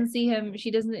 And she doesn't see him.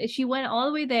 She doesn't. She went all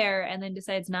the way there and then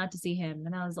decides not to see him.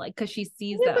 And I was like, because she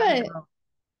sees Yeah, the other but girl.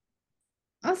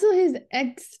 also his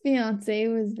ex-fiance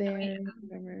was Oh, yeah. there,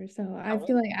 remember? So I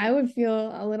feel like I would feel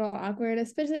a little awkward,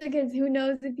 especially because who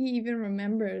knows if he even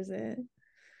remembers it.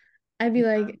 I'd be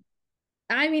like,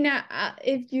 I mean,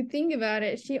 if you think about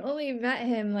it, she only met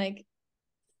him like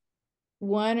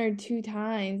 1 or 2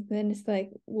 times. Then it's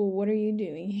like, well, what are you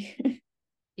doing?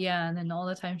 Yeah, and then all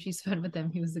the time she spent with him,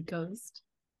 he was a ghost.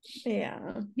 Yeah.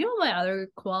 You know what my other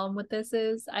qualm with this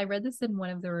is? I read this in one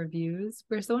of the reviews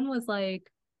where someone was like,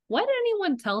 why did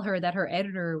anyone tell her that her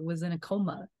editor was in a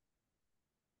coma?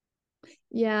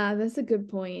 Yeah, that's a good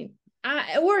point.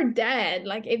 Or dead.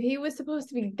 Like if he was supposed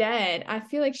to be dead, I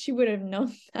feel like she would have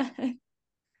known that.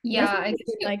 Yeah, That's I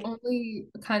guess she like only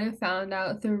kind of found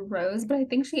out through Rose, but I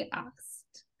think she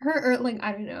asked her, or like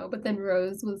I don't know, but then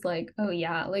Rose was like, "Oh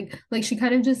yeah," like she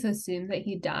kind of just assumed that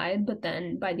he died, but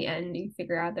then by the end you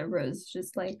figure out that Rose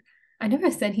just like, "I never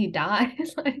said he died."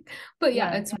 Like, but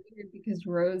yeah, Yeah. it's weird because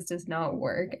Rose does not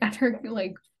work at her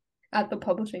like at the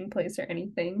publishing place or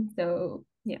anything. So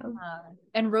yeah.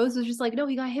 And Rose was just like, no,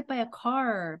 he got hit by a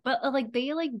car. But like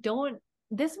they like don't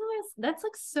this was that's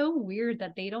like so weird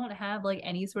that they don't have like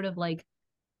any sort of like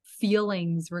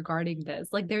feelings regarding this.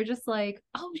 Like they're just like,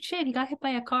 oh shit, he got hit by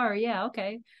a car. Yeah,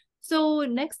 okay. So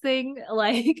next thing,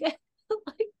 like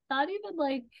like not even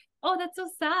like, oh, that's so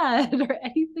sad or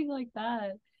anything like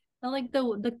that. And like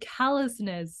the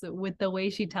callousness with the way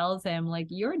she tells him, like,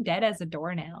 you're dead as a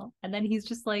doornail. And then he's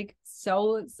just like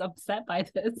so upset by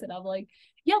this. And I'm like,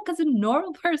 yeah, because a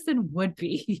normal person would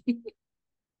be.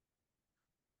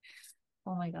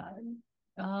 Oh my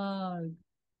God.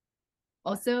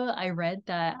 Also, I read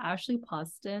that Ashley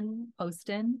Poston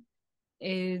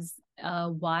is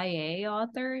a YA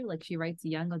author. Like she writes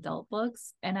young adult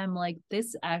books. And I'm like,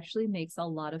 this actually makes a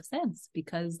lot of sense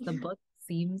because the book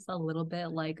seems a little bit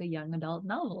like a young adult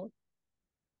novel.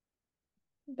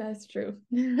 that's true.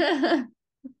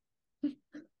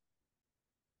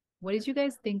 What did you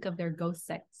guys think of their ghost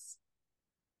sex?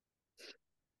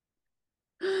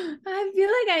 I feel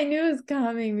like I knew it was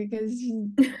coming because she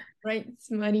writes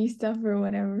smutty stuff or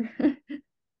whatever.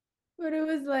 But it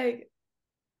was like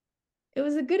it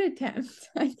was a good attempt,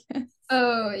 I guess.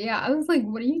 Oh yeah, I was like,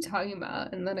 "What are you talking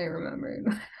about?" And then I remembered.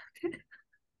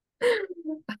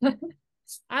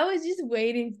 I was just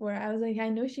waiting for it. I was like, I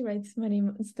know she writes smutty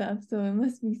stuff, so it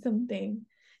must be something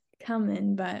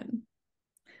coming. But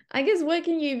I guess what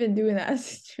can you even do in that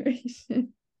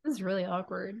situation? This is really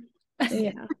awkward.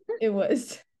 Yeah, it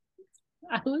was.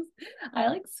 I was I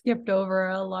like skipped over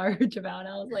a large amount.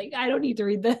 I was like, I don't need to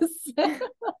read this.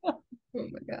 Oh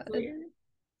my God. Weird.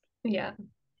 Yeah.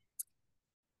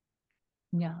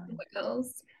 Yeah. What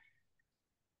else?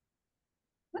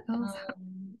 What else?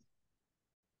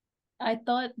 I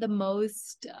thought the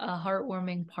most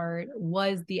heartwarming part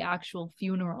was the actual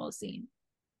funeral scene,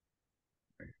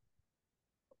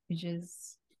 which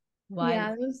is why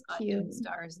Yeah, it was got cute. 2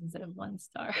 stars instead of 1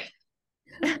 star.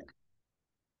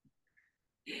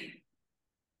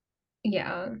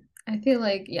 Yeah. I feel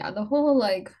like, yeah, the whole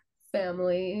like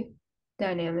family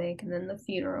dynamic and then the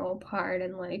funeral part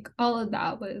and like all of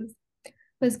that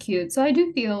was cute. So I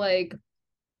do feel like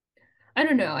I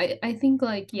don't know. I think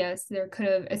like yes, there could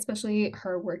have, especially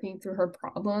her working through her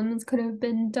problems could have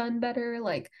been done better.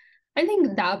 Like I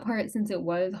think that part, since it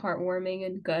was heartwarming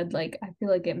and good, like I feel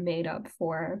like it made up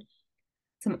for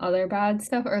some other bad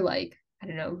stuff, or like I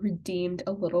don't know, redeemed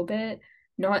a little bit.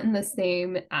 Not in the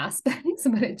same aspects,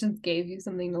 but it just gave you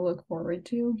something to look forward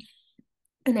to.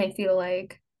 And I feel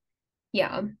like,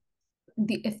 yeah,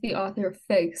 if the author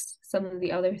fixed some of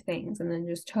the other things and then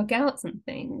just took out some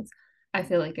things, I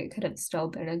feel like it could have still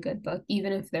been a good book,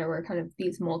 even if there were kind of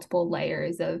these multiple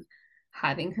layers of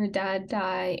having her dad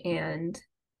die and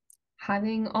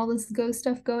having all this ghost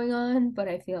stuff going on. But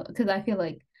I feel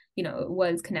like, it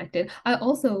was connected. I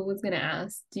also was gonna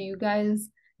ask, did you guys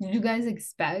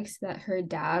expect that her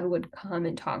dad would come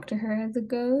and talk to her as a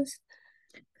ghost?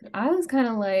 I was kind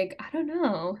of like, I don't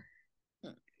know.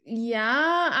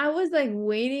 Yeah, I was like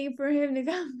waiting for him to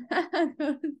come back. I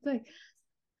was like,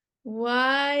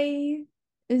 why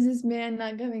is this man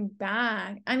not coming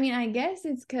back? I mean, I guess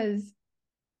it's because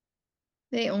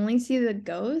they only see the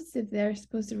ghosts if they're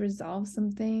supposed to resolve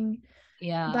something.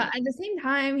 Yeah. But at the same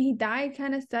time, he died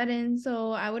kind of sudden,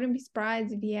 so I wouldn't be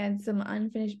surprised if he had some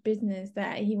unfinished business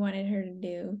that he wanted her to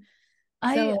do.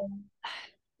 I So,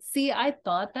 see, I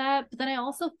thought that, but then I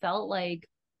also felt like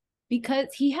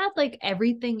because he had like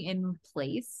everything in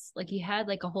place, like he had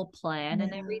like a whole plan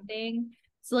and yeah. everything.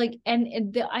 So like,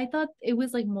 I thought it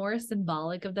was like more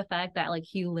symbolic of the fact that like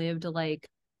he lived like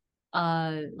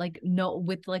no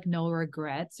with like no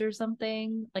regrets or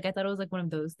something. Like I thought it was like one of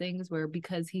those things where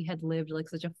because he had lived like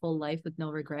such a full life with no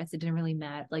regrets, it didn't really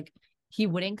matter. Like he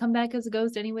wouldn't come back as a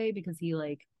ghost anyway because he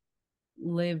like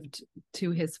lived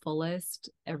to his fullest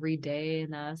every day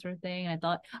and that sort of thing. And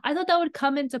I thought that would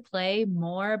come into play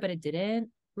more, but it didn't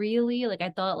really. Like I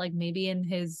thought like maybe in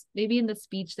the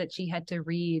speech that she had to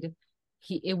read,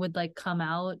 it would like come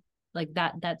out like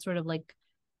that sort of like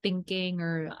thinking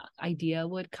or idea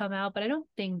would come out, but I don't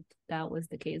think that was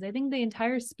the case. I think the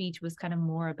entire speech was kind of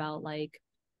more about like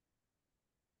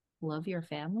love your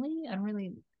family. I don't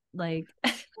really like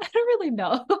I don't really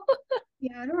know.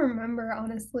 Yeah, I don't remember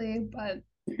honestly, but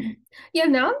yeah,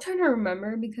 now I'm trying to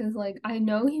remember because like I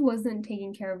know he wasn't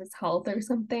taking care of his health or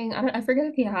something. I forget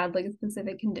if he had like a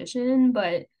specific condition,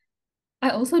 but I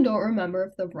also don't remember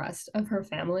if the rest of her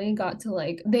family got to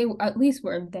like they at least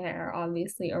were there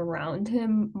obviously around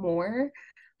him more.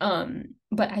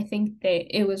 But I think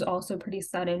it was also pretty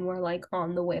sudden. We're like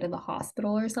on the way to the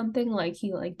hospital or something, like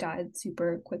he like died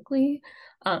super quickly.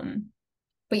 Um,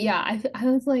 but yeah, I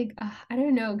was like, I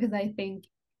don't know, because I think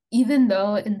even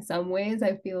though in some ways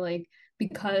I feel like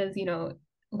because,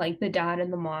 like the dad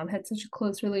and the mom had such a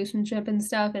close relationship and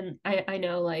stuff, and I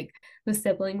know like the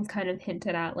siblings kind of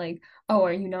hinted at like, oh,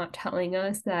 are you not telling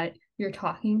us that you're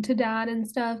talking to dad and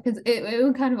stuff? Because it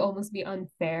would kind of almost be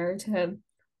unfair to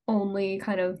only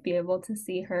kind of be able to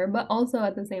see her, but also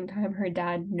at the same time, her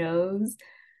dad knows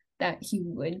that he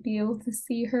would be able to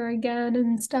see her again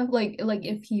and stuff. Like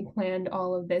if he planned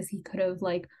all of this, he could have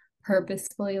like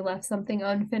purposefully left something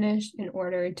unfinished in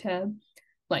order to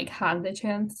like have the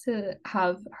chance to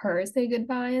have her say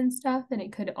goodbye and stuff. And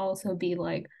it could also be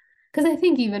like because I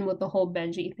think even with the whole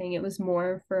Benji thing, it was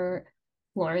more for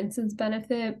Florence's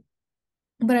benefit.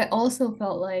 But I also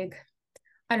felt like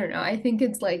I don't know, I think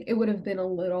it's like it would have been a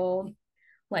little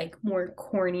like more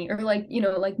corny or like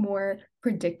like more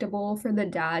predictable for the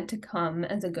dad to come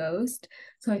as a ghost.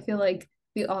 So I feel like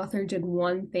the author did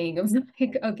one thing of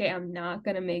like, okay, I'm not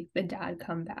gonna make the dad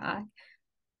come back,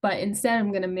 but instead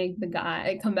I'm gonna make the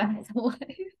guy come back to life.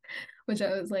 Which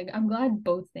I was like, I'm glad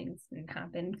both things didn't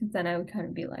happen because then I would kind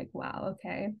of be like, wow,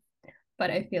 okay.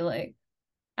 But I feel like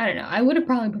I don't know, I would have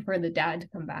probably preferred the dad to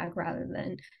come back rather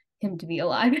than him to be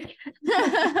alive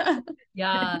again.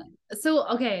 Yeah. So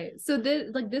okay. So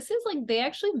this is like they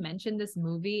actually mentioned this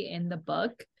movie in the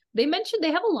book. They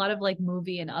have a lot of like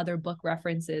movie and other book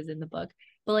references in the book,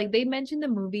 but like they mentioned the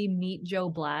movie Meet Joe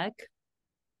Black.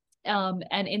 And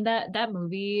in that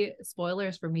movie,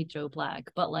 spoilers for Meet Joe Black,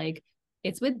 but like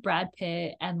it's with Brad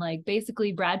Pitt and like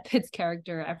basically Brad Pitt's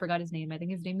character, I forgot his name. I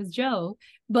think his name is Joe,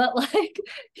 but like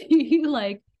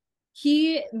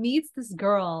he meets this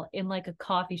girl in like a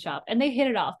coffee shop and they hit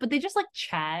it off, but they just like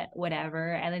chat,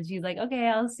 whatever. And then she's like, okay,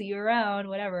 I'll see you around,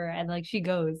 whatever. And like she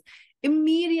goes.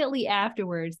 Immediately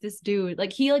afterwards, this dude,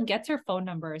 like he like gets her phone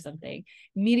number or something.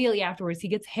 Immediately afterwards, he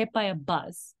gets hit by a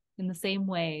bus in the same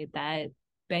way that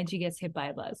Benji gets hit by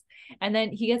a bus. And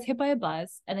then he gets hit by a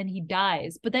bus and then he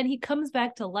dies, but then he comes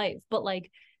back to life. But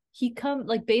like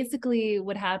basically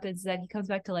what happens is that he comes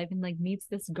back to life and like meets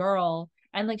this girl,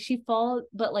 and like she falls,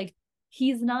 but like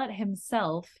he's not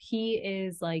himself. He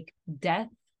is like death.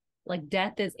 Like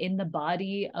death is in the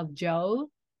body of Joe,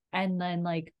 and then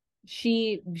like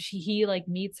he like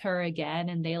meets her again,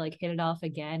 and they like hit it off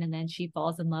again, and then she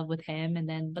falls in love with him, and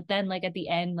then but then like at the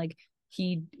end like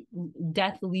he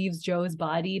death leaves Joe's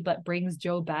body but brings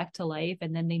Joe back to life,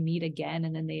 and then they meet again,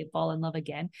 and then they fall in love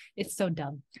again. It's so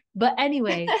dumb, but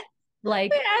anyway.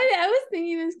 Like I was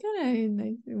thinking it's kind of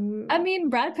nice. I mean,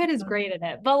 Brad Pitt is great in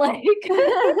it, but like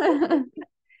it's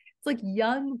like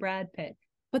young Brad Pitt.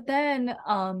 But then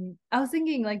I was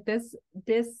thinking like this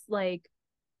like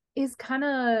is kind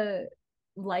of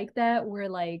like that, where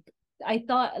like I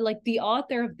thought like the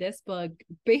author of this book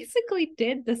basically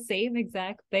did the same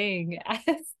exact thing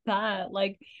as that,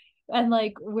 like, and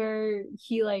like where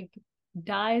he like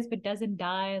dies but doesn't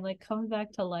die, and like comes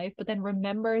back to life but then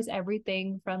remembers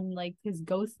everything from like his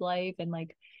ghost life. And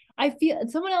like I feel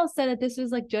someone else said that this is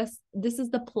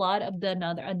the plot of the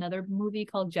another movie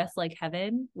called Just Like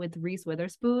Heaven with Reese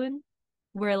Witherspoon,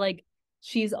 where like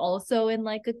she's also in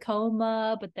like a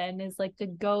coma but then is like a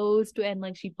ghost, and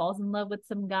like she falls in love with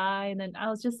some guy. And then I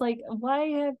was just like, why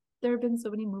have there been so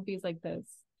many movies like this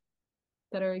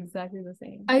that are exactly the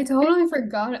same? I totally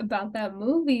forgot about that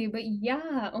movie, but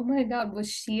yeah, oh my God, was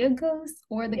she a ghost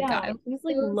or the guy? She was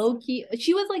like low key.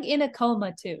 She was like in a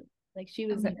coma too. Like she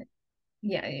was. Okay.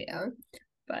 Yeah.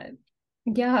 But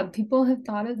yeah, people have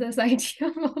thought of this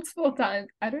idea multiple times.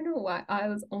 I don't know why I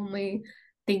was only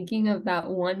thinking of that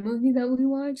one movie that we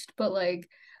watched, but like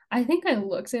I think I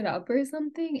looked it up or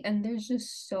something, and there's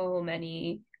just so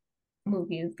many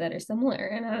movies that are similar.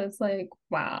 And I was like,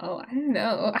 wow, I don't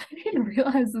know. I didn't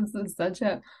realize this is such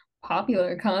a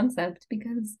popular concept,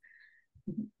 because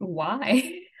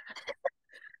why?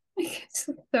 Like, it's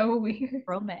so weird.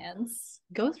 Romance.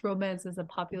 Ghost romance is a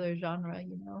popular genre,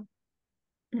 you know.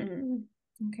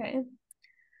 Okay.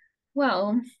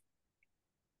 Well,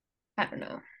 I don't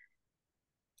know.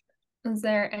 Is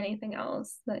there anything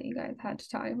else that you guys had to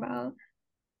talk about?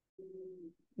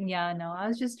 Yeah, no, I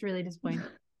was just really disappointed.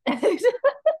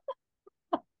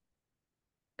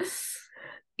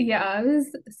 Yeah, I was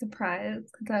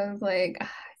surprised because I was like, I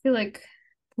feel like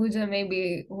Pooja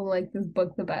maybe will like this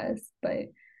book the best,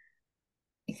 but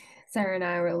Sarah and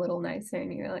I were a little nicer,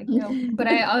 and you're like, no. But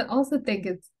I also think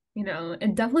it's,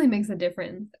 it definitely makes a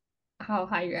difference how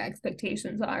high your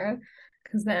expectations are,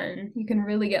 because then you can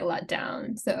really get let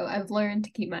down. So I've learned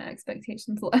to keep my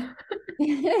expectations low.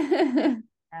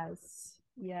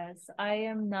 Yes, I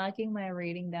am knocking my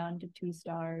rating down to 2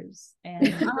 stars,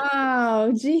 and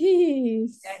Oh,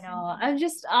 jeez. I know. I'm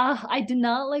just I did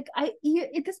not like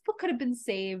this book could have been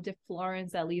saved if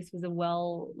Florence at least was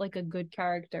a good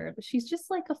character, but she's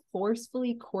just like a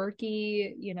forcefully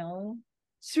quirky,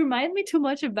 she reminds me too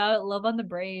much about Love on the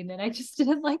Brain, and I just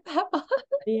didn't like that book.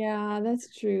 Yeah,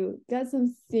 that's true. Got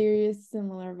some serious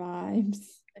similar vibes.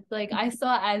 It's like I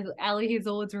saw as Ali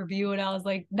Hazelwood's review, and I was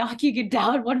like knocking it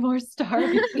down 1 more star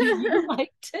because you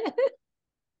liked it.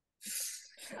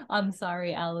 I'm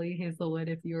sorry, Ali Hazelwood,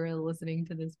 if you were listening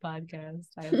to this podcast.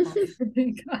 I apologize.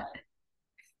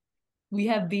 We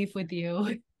have beef with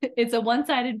you. It's a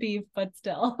one-sided beef, but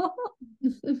still.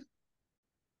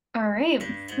 All right.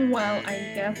 Well, I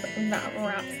guess that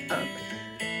wraps up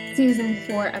season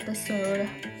 4, episode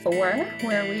 4,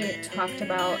 where we talked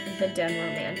about the Den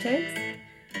Romantics.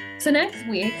 So next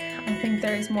week, I think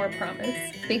there is more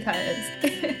promise, because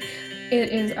it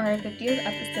is our 50th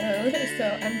episode.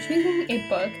 So I'm choosing a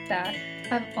book that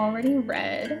I've already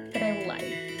read that I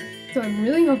like. So I'm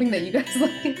really hoping that you guys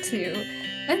like it too.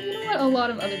 And you know what? A lot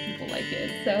of other people like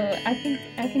it. So I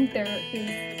think there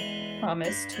is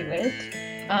promise to it.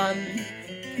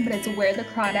 But it's Where the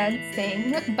Crawdads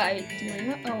Sing by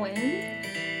Delia Owens.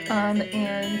 And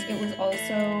it was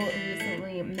also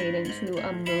recently made into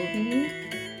a movie.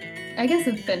 I guess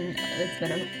it's been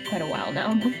quite a while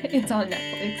now, but it's on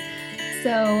Netflix.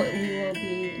 So we will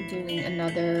be doing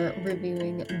another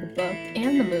reviewing the book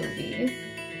and the movie.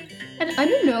 And I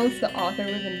don't know if the author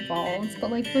was involved,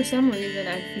 but like for some reason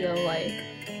I feel like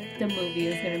the movie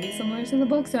is going to be similar to the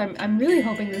book. So I'm really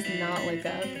hoping this is not like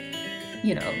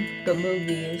the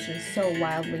movie is just so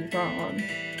wildly wrong.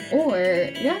 Or,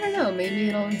 I don't know, maybe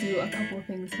it'll do a couple of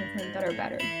things different that are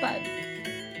better. But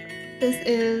this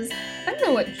is, I don't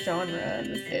know what genre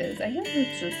this is. I guess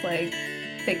it's just like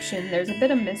fiction. There's a bit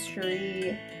of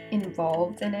mystery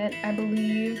involved in it, I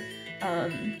believe.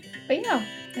 But yeah,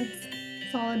 it's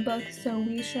a solid book, so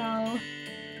we shall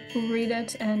read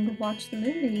it and watch the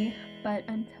movie. But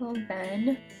until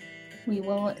then, we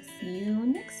will see you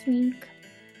next week.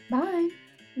 Bye.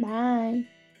 Bye.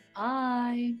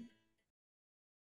 Bye.